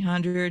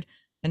 1,500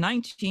 to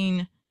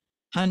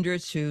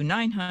 1,900 to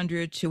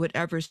 900 to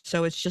whatever.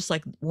 So it's just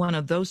like one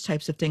of those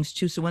types of things,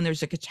 too. So when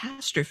there's a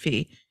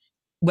catastrophe,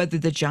 whether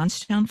the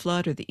Johnstown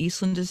flood or the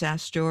Eastland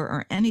disaster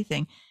or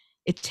anything,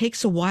 it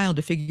takes a while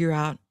to figure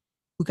out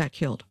who got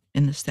killed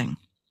in this thing.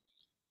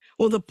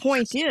 Well, the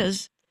point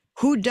is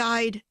who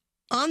died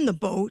on the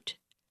boat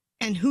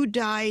and who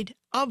died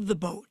of the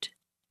boat.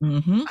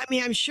 Mm-hmm. I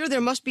mean, I'm sure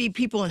there must be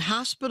people in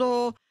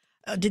hospital.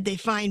 Did they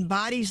find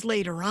bodies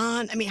later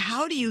on? I mean,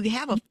 how do you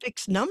have a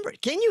fixed number?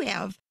 Can you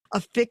have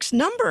a fixed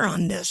number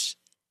on this?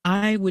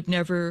 I would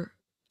never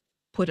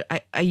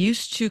I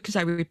used to, because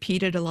I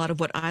repeated a lot of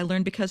what I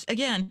learned, because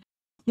again,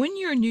 when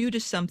you're new to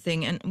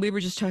something, and we were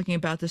just talking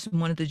about this in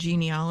one of the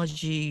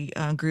genealogy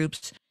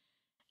groups,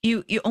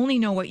 you only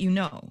know what you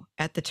know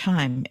at the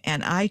time.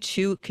 And I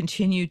too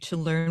continue to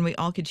learn. We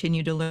all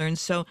continue to learn.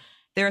 So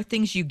there are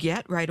things you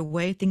get right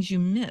away, things you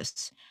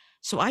miss.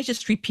 So I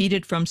just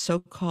repeated from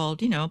so-called,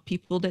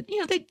 people that,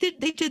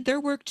 they did their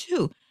work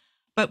too.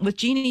 But with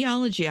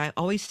genealogy, I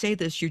always say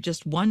this, you're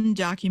just one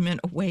document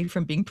away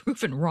from being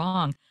proven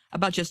wrong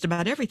about just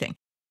about everything.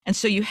 And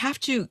so you have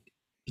to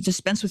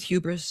dispense with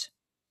hubris.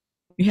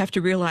 you have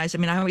to realize, I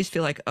mean, I always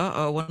feel like,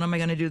 uh-oh, what am I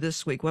going to do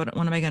this week? What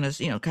am I going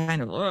to,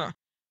 kind of, ugh.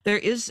 There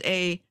is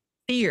a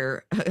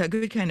fear, a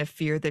good kind of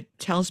fear that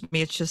tells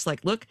me it's just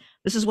like, look,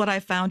 this is what I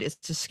found.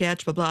 It's a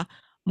sketch, blah, blah.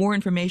 More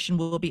information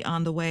will be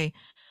on the way.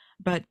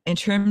 But in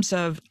terms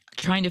of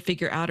trying to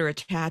figure out or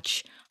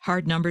attach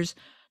hard numbers,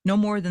 no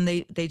more than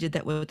they did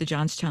that with the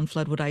Johnstown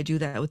flood would I do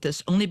that with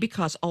this, only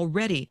because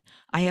already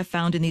I have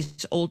found in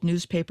these old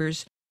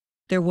newspapers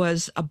there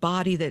was a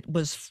body that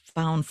was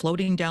found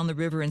floating down the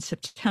river in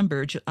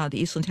September. The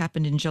Eastland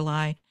happened in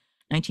July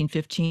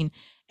 1915.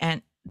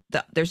 And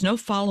there's no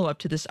follow up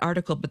to this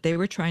article, but they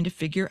were trying to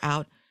figure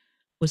out,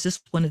 was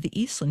this one of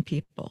the Eastland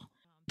people?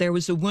 There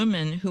was a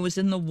woman who was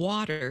in the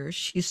water.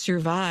 She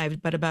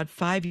survived, but about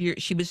 5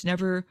 years, she was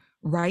never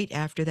right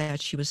after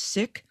that. She was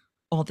sick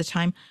all the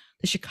time.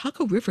 The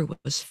Chicago River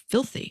was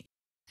filthy.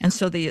 And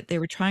so they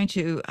were trying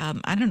to,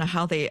 I don't know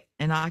how they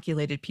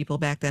inoculated people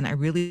back then. I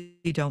really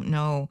don't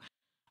know.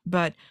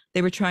 But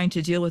they were trying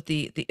to deal with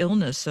the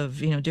illness of,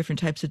 different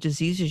types of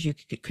diseases you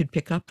could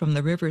pick up from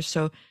the river.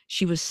 So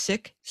she was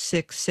sick,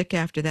 sick, sick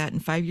after that.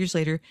 And 5 years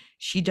later,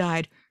 she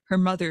died. Her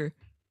mother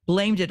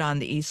blamed it on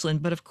the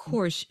Eastland, but of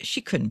course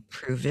she couldn't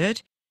prove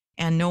it,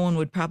 and no one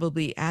would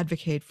probably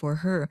advocate for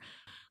her.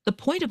 The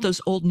point of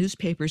those old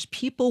newspapers,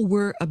 people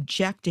were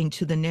objecting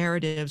to the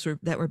narratives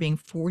that were being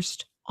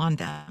forced on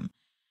them.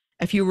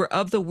 If you were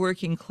of the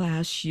working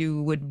class,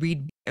 you would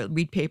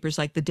read papers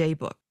like the Day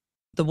Book.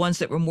 The ones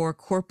that were more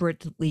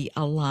corporately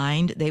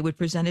aligned, they would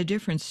present a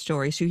different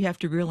story. So you have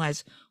to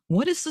realize,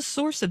 what is the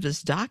source of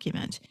this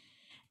document?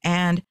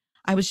 And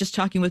I was just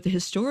talking with a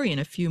historian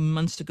a few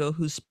months ago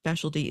whose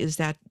specialty is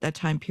that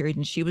time period,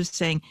 and she was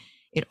saying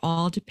it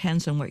all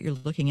depends on what you're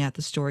looking at,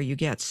 the story you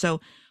get. So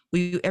will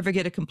you ever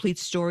get a complete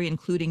story,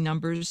 including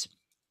numbers?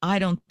 I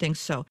don't think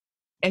so.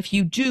 If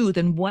you do,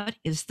 then what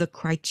is the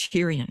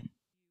criterion?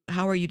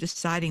 How are you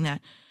deciding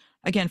that?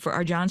 Again, for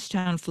our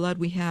Johnstown flood,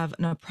 we have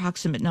an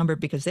approximate number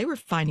because they were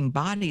finding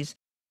bodies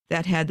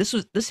that had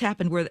this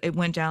happened where it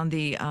went down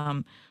the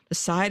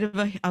side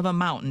of a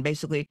mountain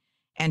basically,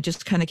 and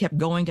just kind of kept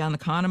going down the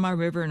Conemaugh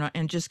River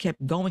and just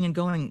kept going and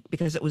going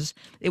because it was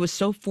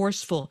so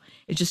forceful.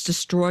 It just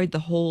destroyed the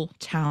whole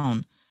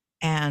town,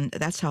 and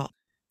that's how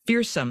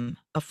fearsome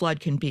a flood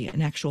can be,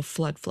 an actual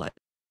flood.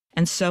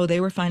 And so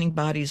they were finding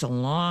bodies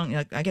along,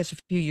 I guess, a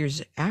few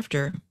years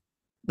after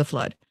the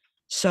flood.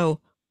 So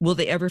will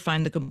they ever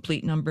find the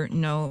complete number?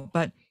 No.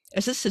 But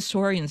as this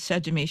historian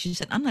said to me, she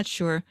said, I'm not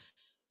sure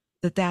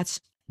that that's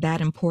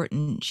that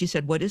important. She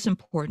said, what is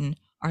important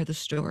are the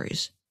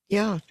stories.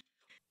 Yeah.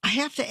 I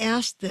have to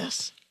ask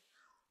this.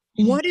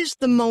 What is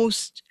the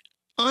most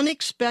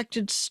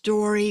unexpected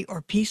story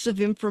or piece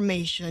of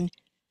information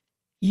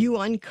you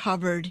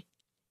uncovered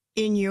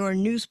in your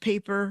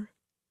newspaper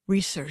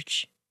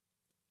research?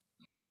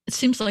 It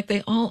seems like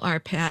they all are,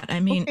 Pat. I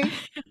mean, Okay. I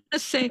have to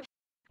say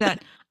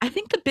that I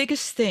think the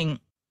biggest thing,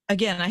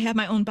 again, I have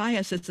my own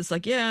biases. It's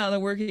like, yeah, the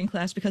working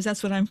class, because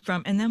that's what I'm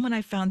from. And then when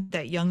I found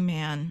that young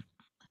man,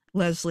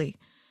 Leslie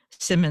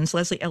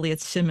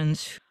Elliott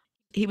Simmons,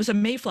 he was a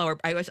Mayflower.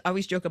 I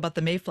always joke about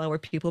the Mayflower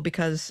people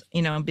because,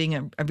 being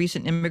a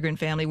recent immigrant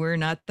family, we're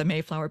not the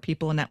Mayflower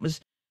people. And that was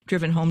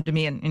driven home to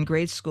me in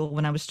grade school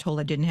when I was told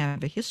I didn't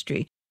have a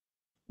history.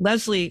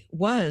 Leslie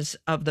was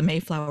of the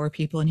Mayflower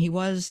people, and he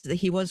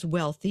was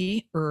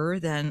wealthier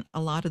than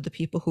a lot of the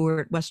people who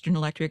were at Western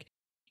Electric.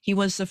 He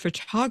was a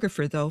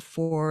photographer, though,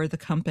 for the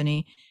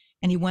company,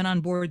 and he went on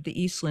board the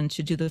Eastland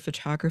to do the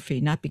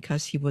photography, not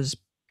because he was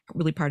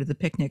really part of the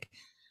picnic.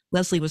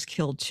 Leslie was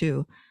killed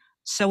too.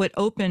 So it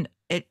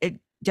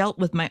dealt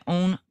with my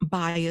own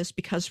bias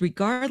because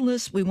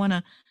regardless, we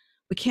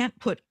can't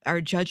put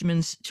our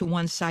judgments to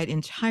one side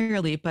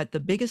entirely, but the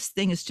biggest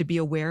thing is to be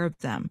aware of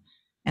them.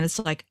 And it's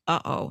like,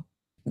 uh-oh,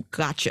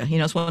 gotcha.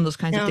 It's one of those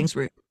kinds of things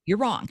where you're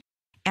wrong.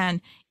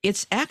 And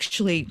it's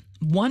actually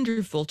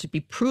wonderful to be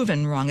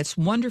proven wrong. It's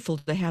wonderful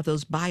to have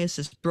those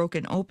biases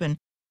broken open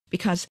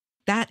because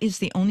that is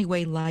the only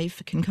way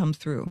life can come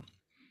through.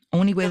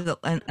 Only way that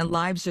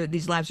and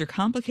these lives are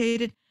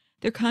complicated.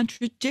 They're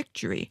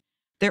contradictory.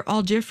 They're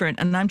all different.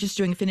 And I'm just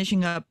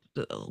finishing up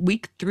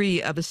week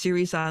 3 of a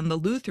series on the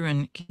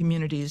Lutheran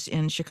communities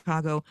in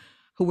Chicago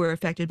who were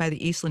affected by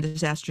the Eastland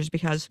disasters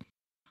because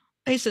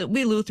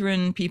we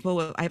Lutheran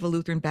people, I have a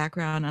Lutheran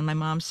background on my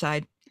mom's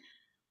side.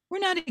 We're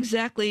not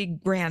exactly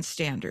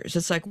grandstanders.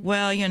 It's like,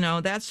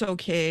 well, that's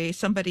okay.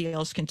 Somebody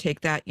else can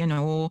take that,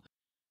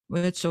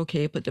 it's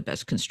okay, put the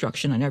best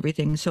construction on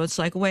everything. So it's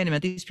like, wait a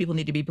minute, these people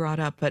need to be brought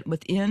up. But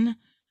within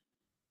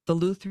the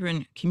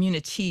Lutheran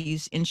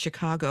communities in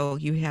Chicago,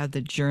 you have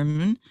the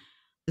German,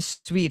 the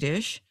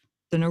Swedish,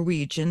 the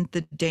Norwegian,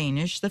 the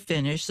Danish, the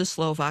Finnish, the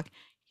Slovak.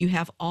 You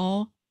have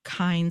all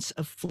kinds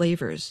of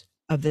flavors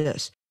of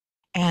this.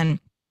 And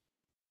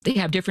they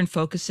have different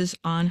focuses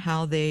on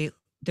how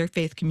their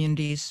faith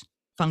communities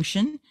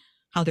function,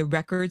 how their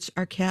records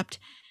are kept.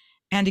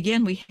 And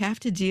again, we have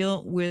to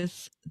deal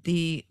with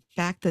the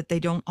fact that they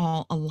don't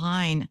all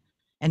align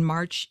and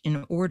march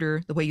in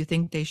order the way you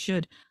think they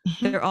should.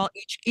 They're all,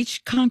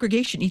 each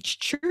congregation, each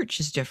church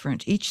is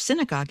different. Each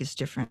synagogue is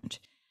different.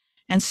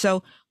 And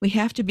so we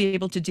have to be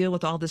able to deal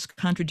with all this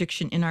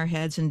contradiction in our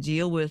heads and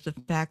deal with the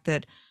fact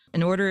that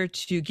in order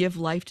to give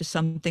life to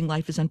something,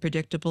 life is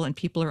unpredictable and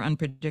people are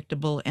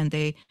unpredictable and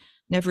they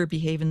never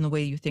behave in the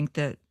way you think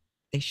that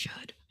they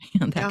should,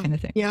 that Yeah. kind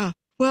of thing. Yeah.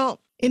 Well,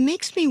 it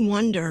makes me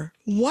wonder,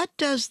 what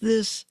does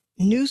this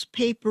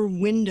newspaper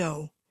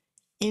window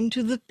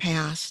into the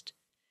past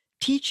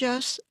teach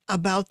us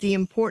about the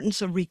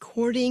importance of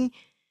recording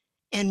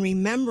and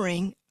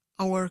remembering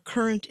our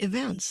current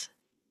events?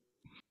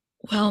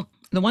 Well,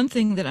 the one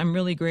thing that I'm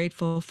really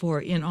grateful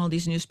for in all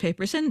these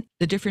newspapers and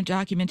the different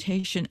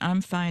documentation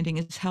I'm finding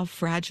is how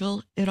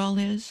fragile it all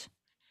is.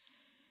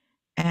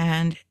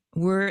 And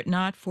were it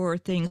not for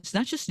things,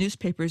 not just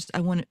newspapers,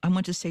 I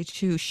want to say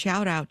too,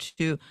 shout out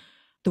to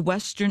the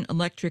Western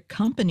Electric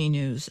Company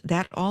news.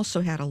 That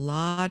also had a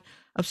lot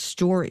of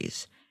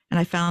stories. And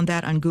I found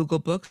that on Google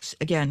Books,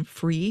 again,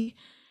 free.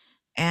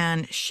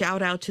 And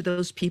shout out to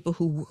those people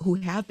who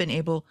have been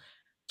able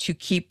to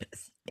keep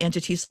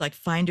entities like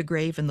Find a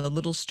Grave and the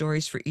little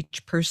stories for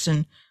each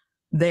person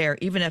there,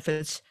 even if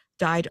it's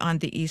died on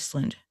the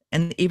Eastland.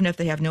 And even if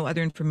they have no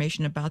other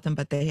information about them,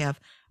 but they have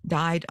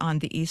died on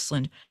the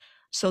Eastland.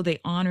 So they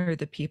honor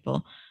the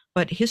people.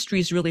 But history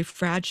is really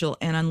fragile.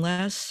 And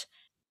unless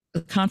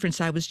the conference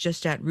I was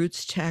just at,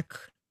 Roots Tech,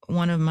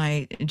 one of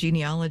my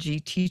genealogy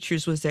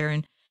teachers was there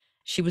and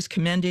she was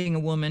commending a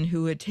woman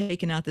who had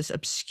taken out this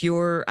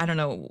obscure, I don't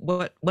know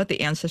what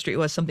the ancestry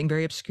was, something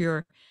very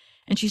obscure.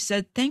 And she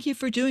said, "Thank you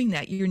for doing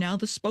that. You're now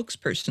the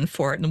spokesperson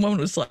for it." And the woman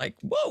was like,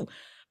 "Whoa."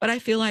 But I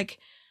feel like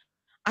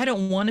I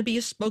don't want to be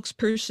a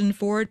spokesperson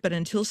for it, but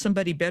until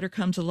somebody better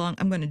comes along,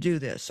 I'm going to do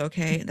this.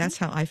 Okay. Mhm. That's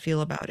how I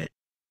feel about it.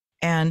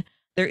 And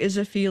there is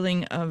a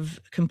feeling of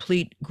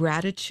complete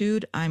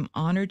gratitude. I'm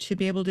honored to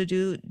be able to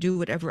do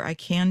whatever I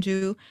can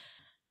do.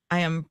 I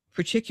am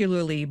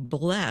particularly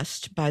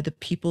blessed by the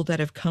people that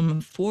have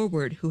come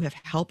forward who have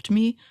helped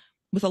me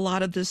with a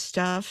lot of this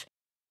stuff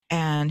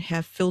and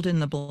have filled in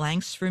the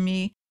blanks for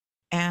me.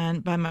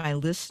 And by my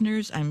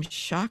listeners, I'm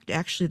shocked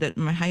actually that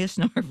my highest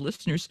number of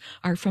listeners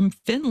are from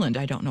Finland.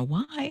 I don't know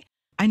why.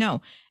 I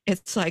know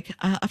it's like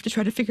I have to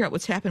try to figure out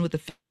what's happened with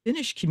the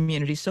Finnish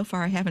community. So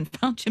far, I haven't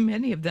found too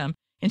many of them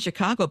in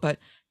Chicago, but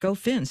go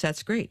Finns.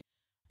 That's great.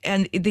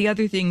 And the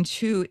other thing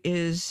too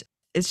is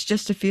it's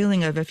just a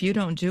feeling of if you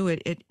don't do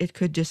it, it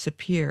could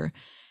disappear.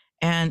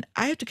 And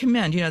I have to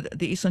commend,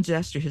 the Eastland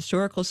Disaster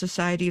Historical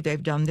Society.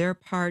 They've done their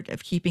part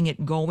of keeping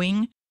it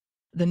going.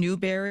 The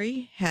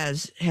Newberry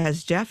has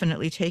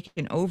definitely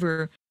taken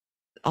over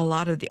a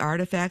lot of the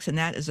artifacts, and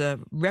that is a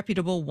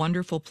reputable,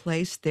 wonderful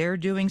place. They're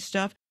doing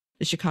stuff.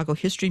 The Chicago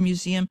History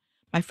Museum,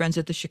 my friends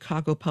at the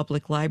Chicago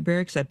Public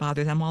Library, because I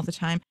bother them all the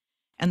time,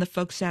 and the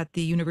folks at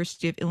the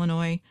University of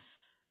Illinois,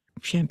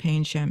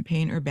 Champaign,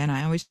 Urbana.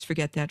 I always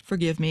forget that.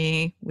 Forgive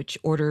me, which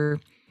order.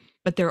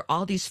 But there are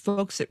all these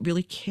folks that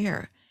really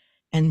care.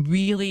 And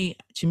really,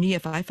 to me,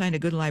 if I find a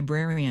good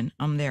librarian,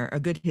 I'm there. A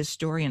good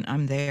historian,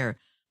 I'm there.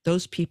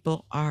 Those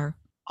people are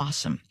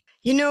awesome.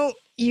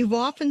 You've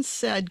often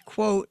said,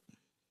 quote,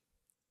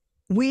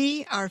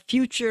 "We are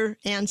future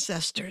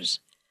ancestors."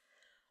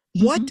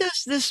 What Mm-hmm.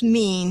 does this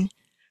mean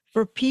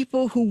for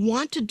people who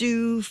want to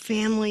do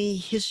family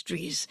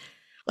histories?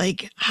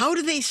 Like, how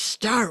do they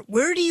start?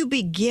 Where do you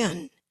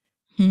begin?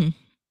 Hmm.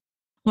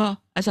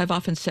 Well, as I've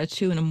often said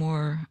too, in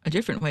a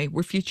different way,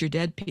 we're future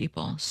dead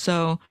people.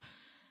 So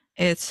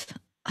it's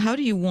how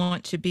do you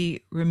want to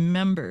be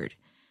remembered?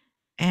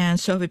 And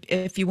so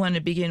if you want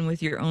to begin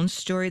with your own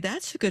story,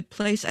 that's a good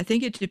place. I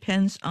think it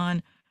depends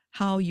on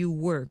how you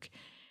work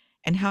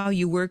and how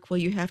you work. Well,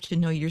 you have to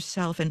know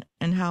yourself and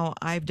how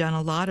I've done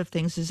a lot of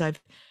things is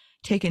I've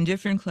taken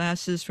different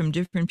classes from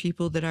different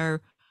people that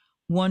are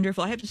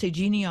wonderful. I have to say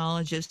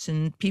genealogists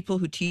and people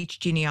who teach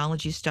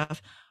genealogy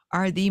stuff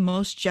are the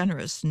most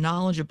generous,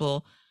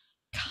 knowledgeable,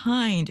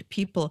 kind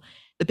people.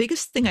 The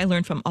biggest thing I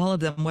learned from all of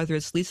them, whether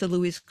it's Lisa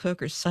Louise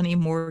Cook or Sunny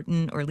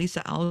Morton or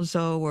Lisa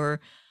Alzo or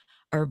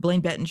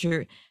Blaine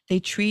Bettinger, they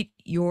treat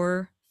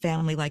your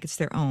family like it's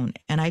their own.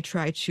 And I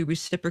try to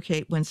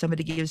reciprocate when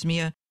somebody gives me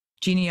a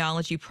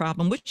genealogy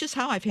problem, which is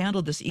how I've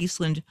handled this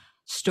Eastland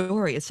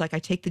story. It's like I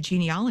take the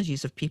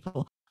genealogies of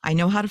people. I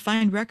know how to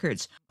find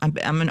records.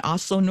 I'm in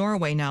Oslo,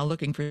 Norway now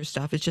looking for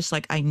stuff. It's just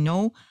like I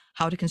know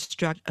how to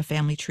construct a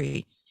family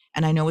tree.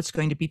 And I know it's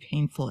going to be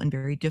painful and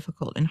very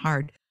difficult and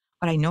hard,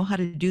 but I know how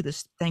to do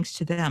this thanks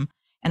to them.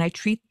 And I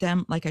treat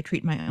them like I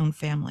treat my own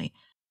family.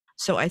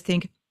 So I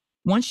think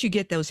once you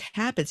get those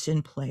habits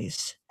in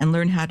place and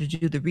learn how to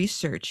do the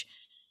research,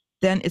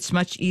 then it's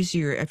much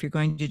easier if you're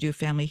going to do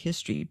family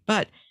history.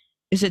 But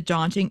is it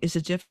daunting? Is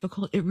it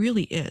difficult? It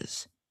really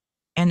is.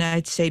 And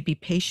I'd say be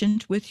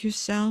patient with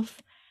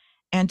yourself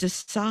and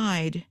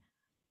decide,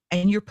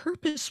 and your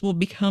purpose will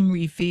become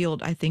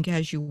revealed, I think,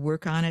 as you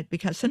work on it.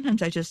 Because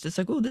sometimes it's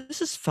like, oh,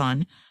 this is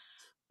fun,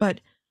 but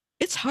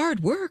it's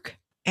hard work.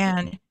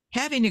 And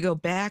having to go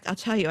back, I'll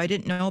tell you, I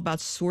didn't know about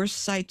source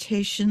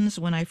citations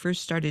when I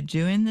first started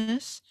doing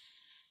this.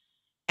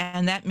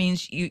 And that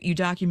means you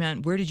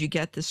document, where did you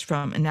get this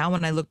from? And now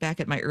when I look back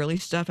at my early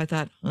stuff, I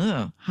thought,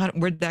 oh,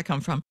 where did that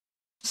come from?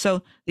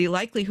 So the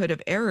likelihood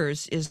of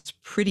errors is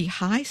pretty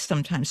high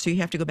sometimes. So you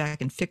have to go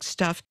back and fix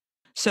stuff.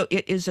 So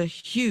it is a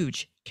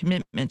huge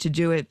commitment to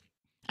do it.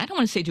 I don't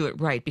want to say do it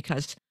right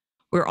because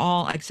we're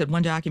all, like I said,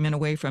 one document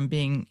away from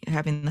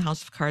having the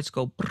house of cards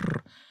go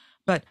brrr.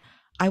 But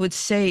I would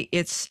say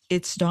it's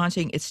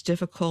daunting, it's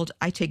difficult.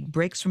 I take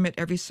breaks from it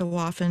every so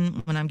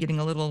often when I'm getting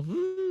a little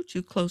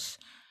too close,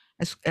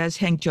 as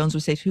Hank Jones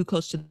would say, too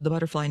close to the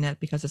butterfly net,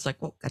 because it's like,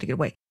 whoa, gotta get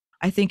away.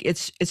 I think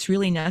it's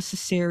really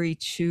necessary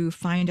to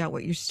find out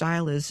what your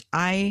style is.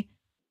 I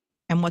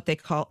am what they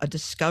call a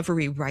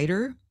discovery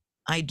writer.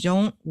 I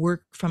don't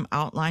work from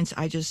outlines.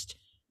 I just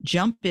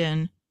jump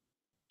in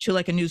to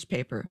like a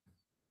newspaper.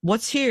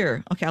 What's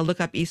here? Okay, I'll look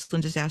up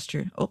Eastland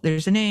Disaster. Oh,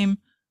 there's a name.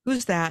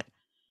 Who's that?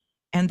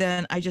 And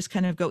then I just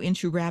kind of go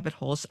into rabbit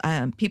holes.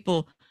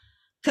 People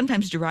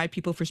sometimes deride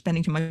people for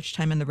spending too much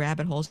time in the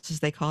rabbit holes, as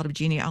they call it, of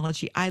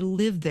genealogy. I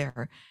live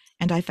there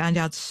and I found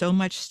out so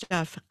much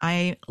stuff.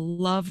 I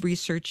love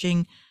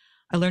researching.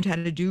 I learned how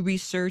to do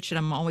research and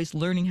I'm always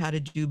learning how to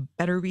do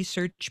better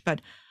research. But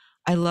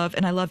I love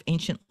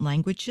ancient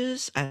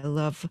languages. I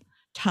love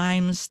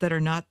times that are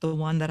not the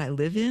one that I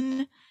live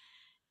in.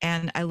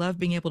 And I love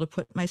being able to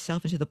put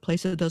myself into the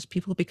place of those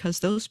people because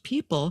those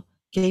people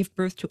gave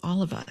birth to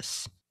all of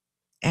us.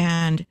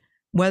 And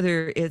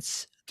whether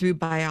it's through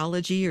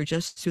biology or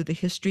just through the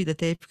history that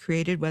they've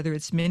created, whether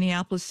it's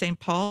Minneapolis, St.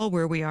 Paul,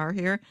 where we are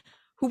here,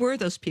 who were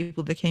those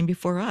people that came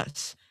before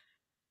us?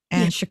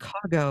 And Yeah.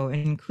 Chicago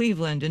and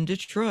Cleveland and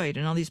Detroit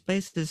and all these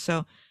places.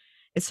 So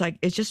it's like,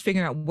 it's just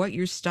figuring out what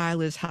your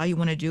style is, how you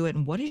want to do it,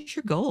 and what is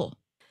your goal.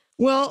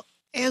 Well,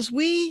 as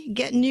we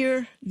get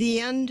near the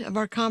end of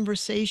our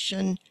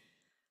conversation,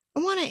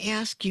 I want to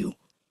ask you,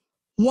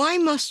 why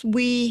must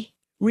we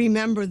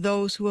remember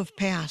those who have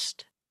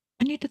passed?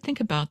 I need to think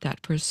about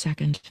that for a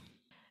second.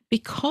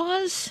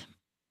 Because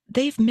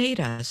they've made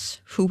us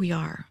who we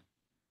are.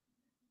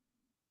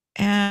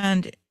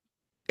 And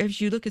if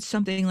you look at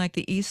something like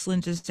the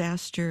Eastland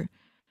disaster,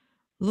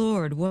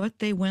 Lord, what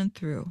they went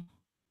through.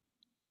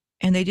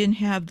 And they didn't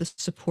have the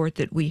support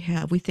that we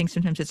have. We think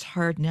sometimes it's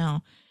hard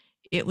now.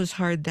 It was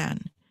hard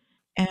then.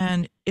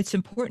 And it's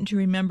important to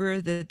remember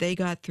that they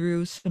got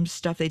through some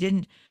stuff. They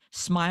didn't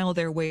smile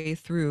their way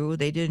through.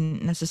 They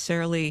didn't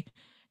necessarily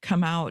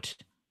come out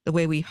the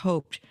way we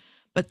hoped.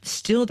 But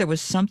still, there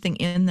was something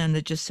in them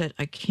that just said,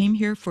 I came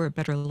here for a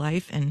better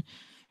life, and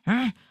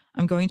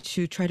I'm going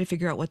to try to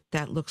figure out what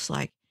that looks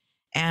like.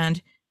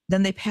 And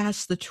then they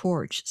passed the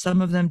torch.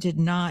 Some of them did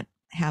not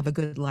have a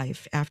good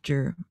life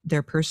after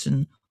their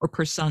person or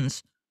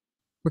persons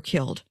were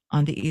killed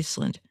on the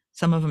Eastland.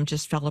 Some of them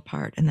just fell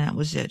apart, and that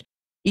was it.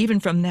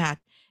 Even from that,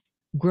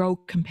 grow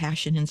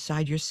compassion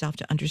inside yourself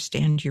to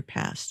understand your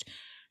past.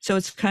 So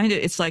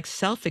it's like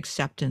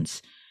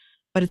self-acceptance,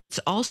 but it's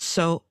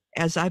also,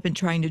 as I've been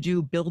trying to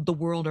do, build the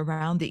world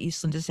around the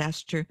Eastland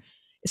disaster.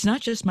 It's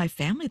not just my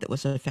family that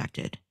was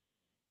affected.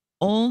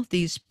 All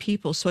these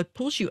people. So it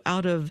pulls you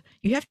out of,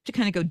 you have to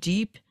kind of go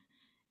deep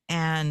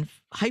and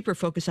hyper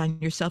focus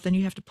on yourself. Then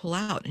you have to pull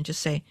out and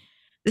just say,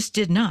 this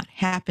did not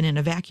happen in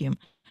a vacuum.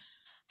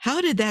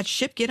 How did that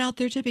ship get out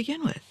there to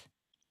begin with?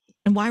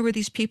 And why were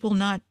these people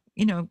not,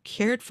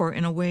 cared for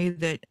in a way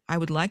that I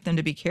would like them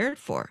to be cared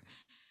for?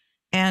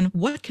 And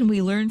what can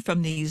we learn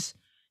from these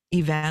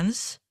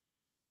events?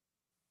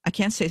 I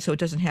can't say so it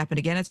doesn't happen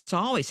again. It's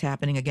always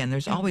happening again.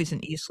 There's always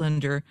an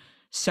Eastland or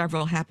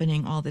several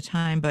happening all the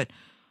time, but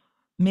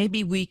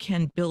maybe we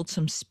can build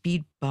some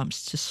speed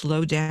bumps to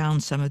slow down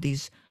some of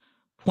these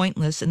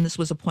pointless, and this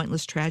was a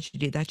pointless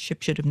tragedy. That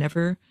ship should have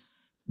never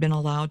been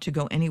allowed to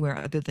go anywhere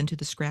other than to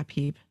the scrap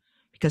heap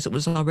because it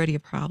was already a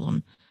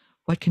problem.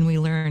 What can we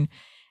learn?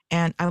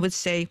 And I would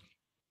say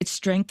it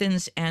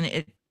strengthens and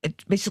it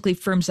basically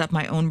firms up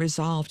my own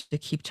resolve to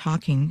keep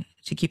talking,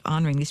 to keep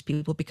honoring these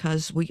people,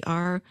 because we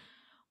are,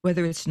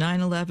 whether it's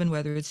 9/11,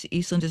 whether it's the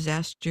Eastland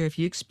disaster, if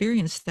you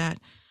experience that,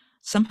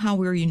 somehow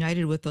we're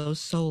united with those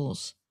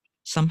souls.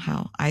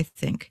 Somehow, I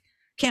think.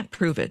 Can't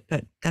prove it,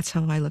 but that's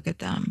how I look at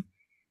them.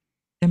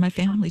 They're my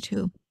family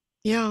too.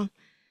 Yeah.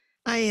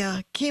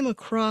 I came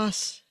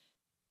across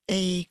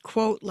a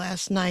quote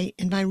last night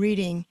in my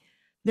reading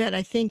that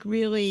I think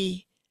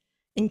really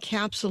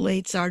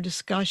encapsulates our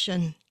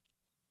discussion.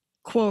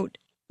 Quote,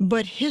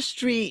 but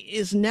history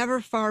is never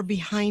far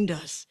behind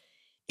us.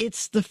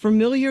 It's the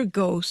familiar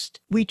ghost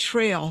we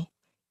trail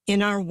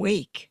in our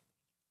wake.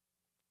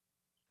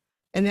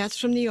 And that's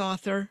from the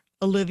author,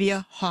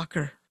 Olivia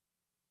Hawker.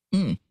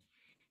 Mm.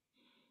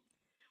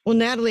 Well,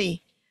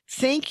 Natalie,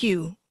 thank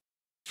you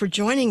for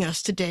joining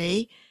us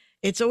today.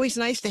 It's always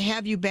nice to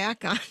have you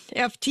back on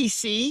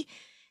FTC.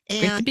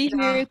 And, Great to be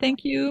here.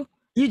 Thank you.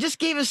 You just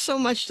gave us so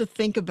much to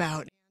think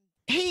about.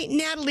 Hey,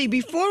 Natalie,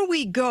 before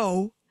we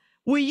go,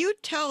 will you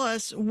tell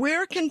us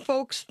where can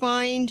folks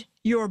find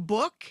your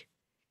book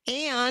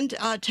and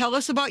tell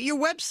us about your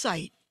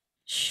website?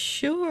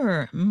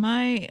 Sure.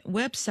 My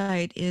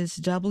website is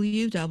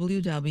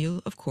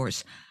www, of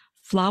course,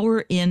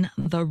 Flower in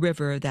the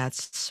River.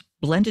 That's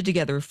blended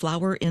together,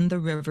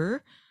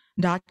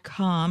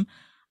 flowerintheriver.com.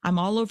 I'm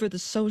all over the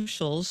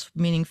socials,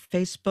 meaning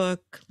Facebook,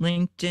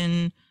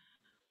 LinkedIn,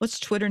 what's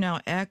Twitter now?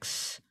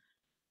 X,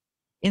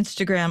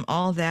 Instagram,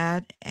 all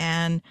that.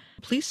 And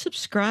please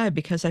subscribe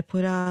because I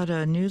put out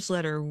a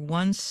newsletter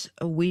once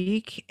a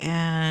week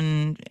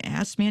and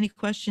ask me any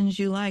questions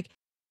you like.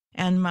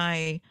 And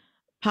my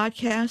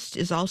podcast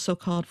is also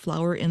called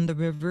Flower in the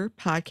River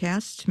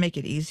Podcast to make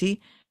it easy.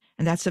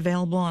 And that's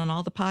available on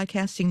all the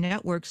podcasting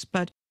networks.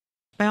 But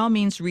by all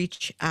means,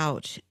 reach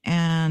out.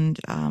 And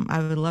I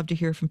would love to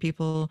hear from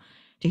people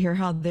to hear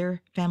how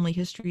their family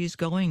history is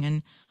going.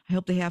 And I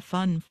hope they have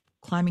fun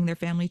climbing their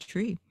family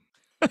tree.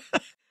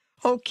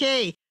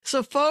 Okay,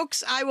 so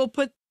folks, I will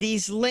put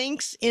these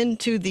links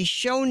into the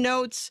show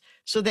notes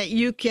so that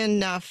you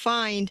can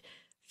find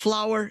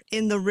Flower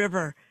in the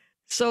River.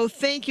 So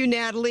thank you,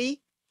 Natalie.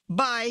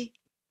 Bye.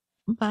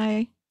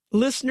 Bye.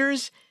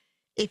 Listeners,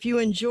 if you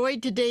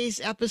enjoyed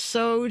today's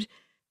episode,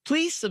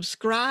 please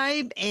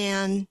subscribe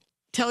and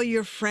tell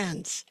your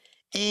friends.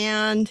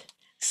 And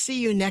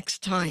see you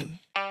next time.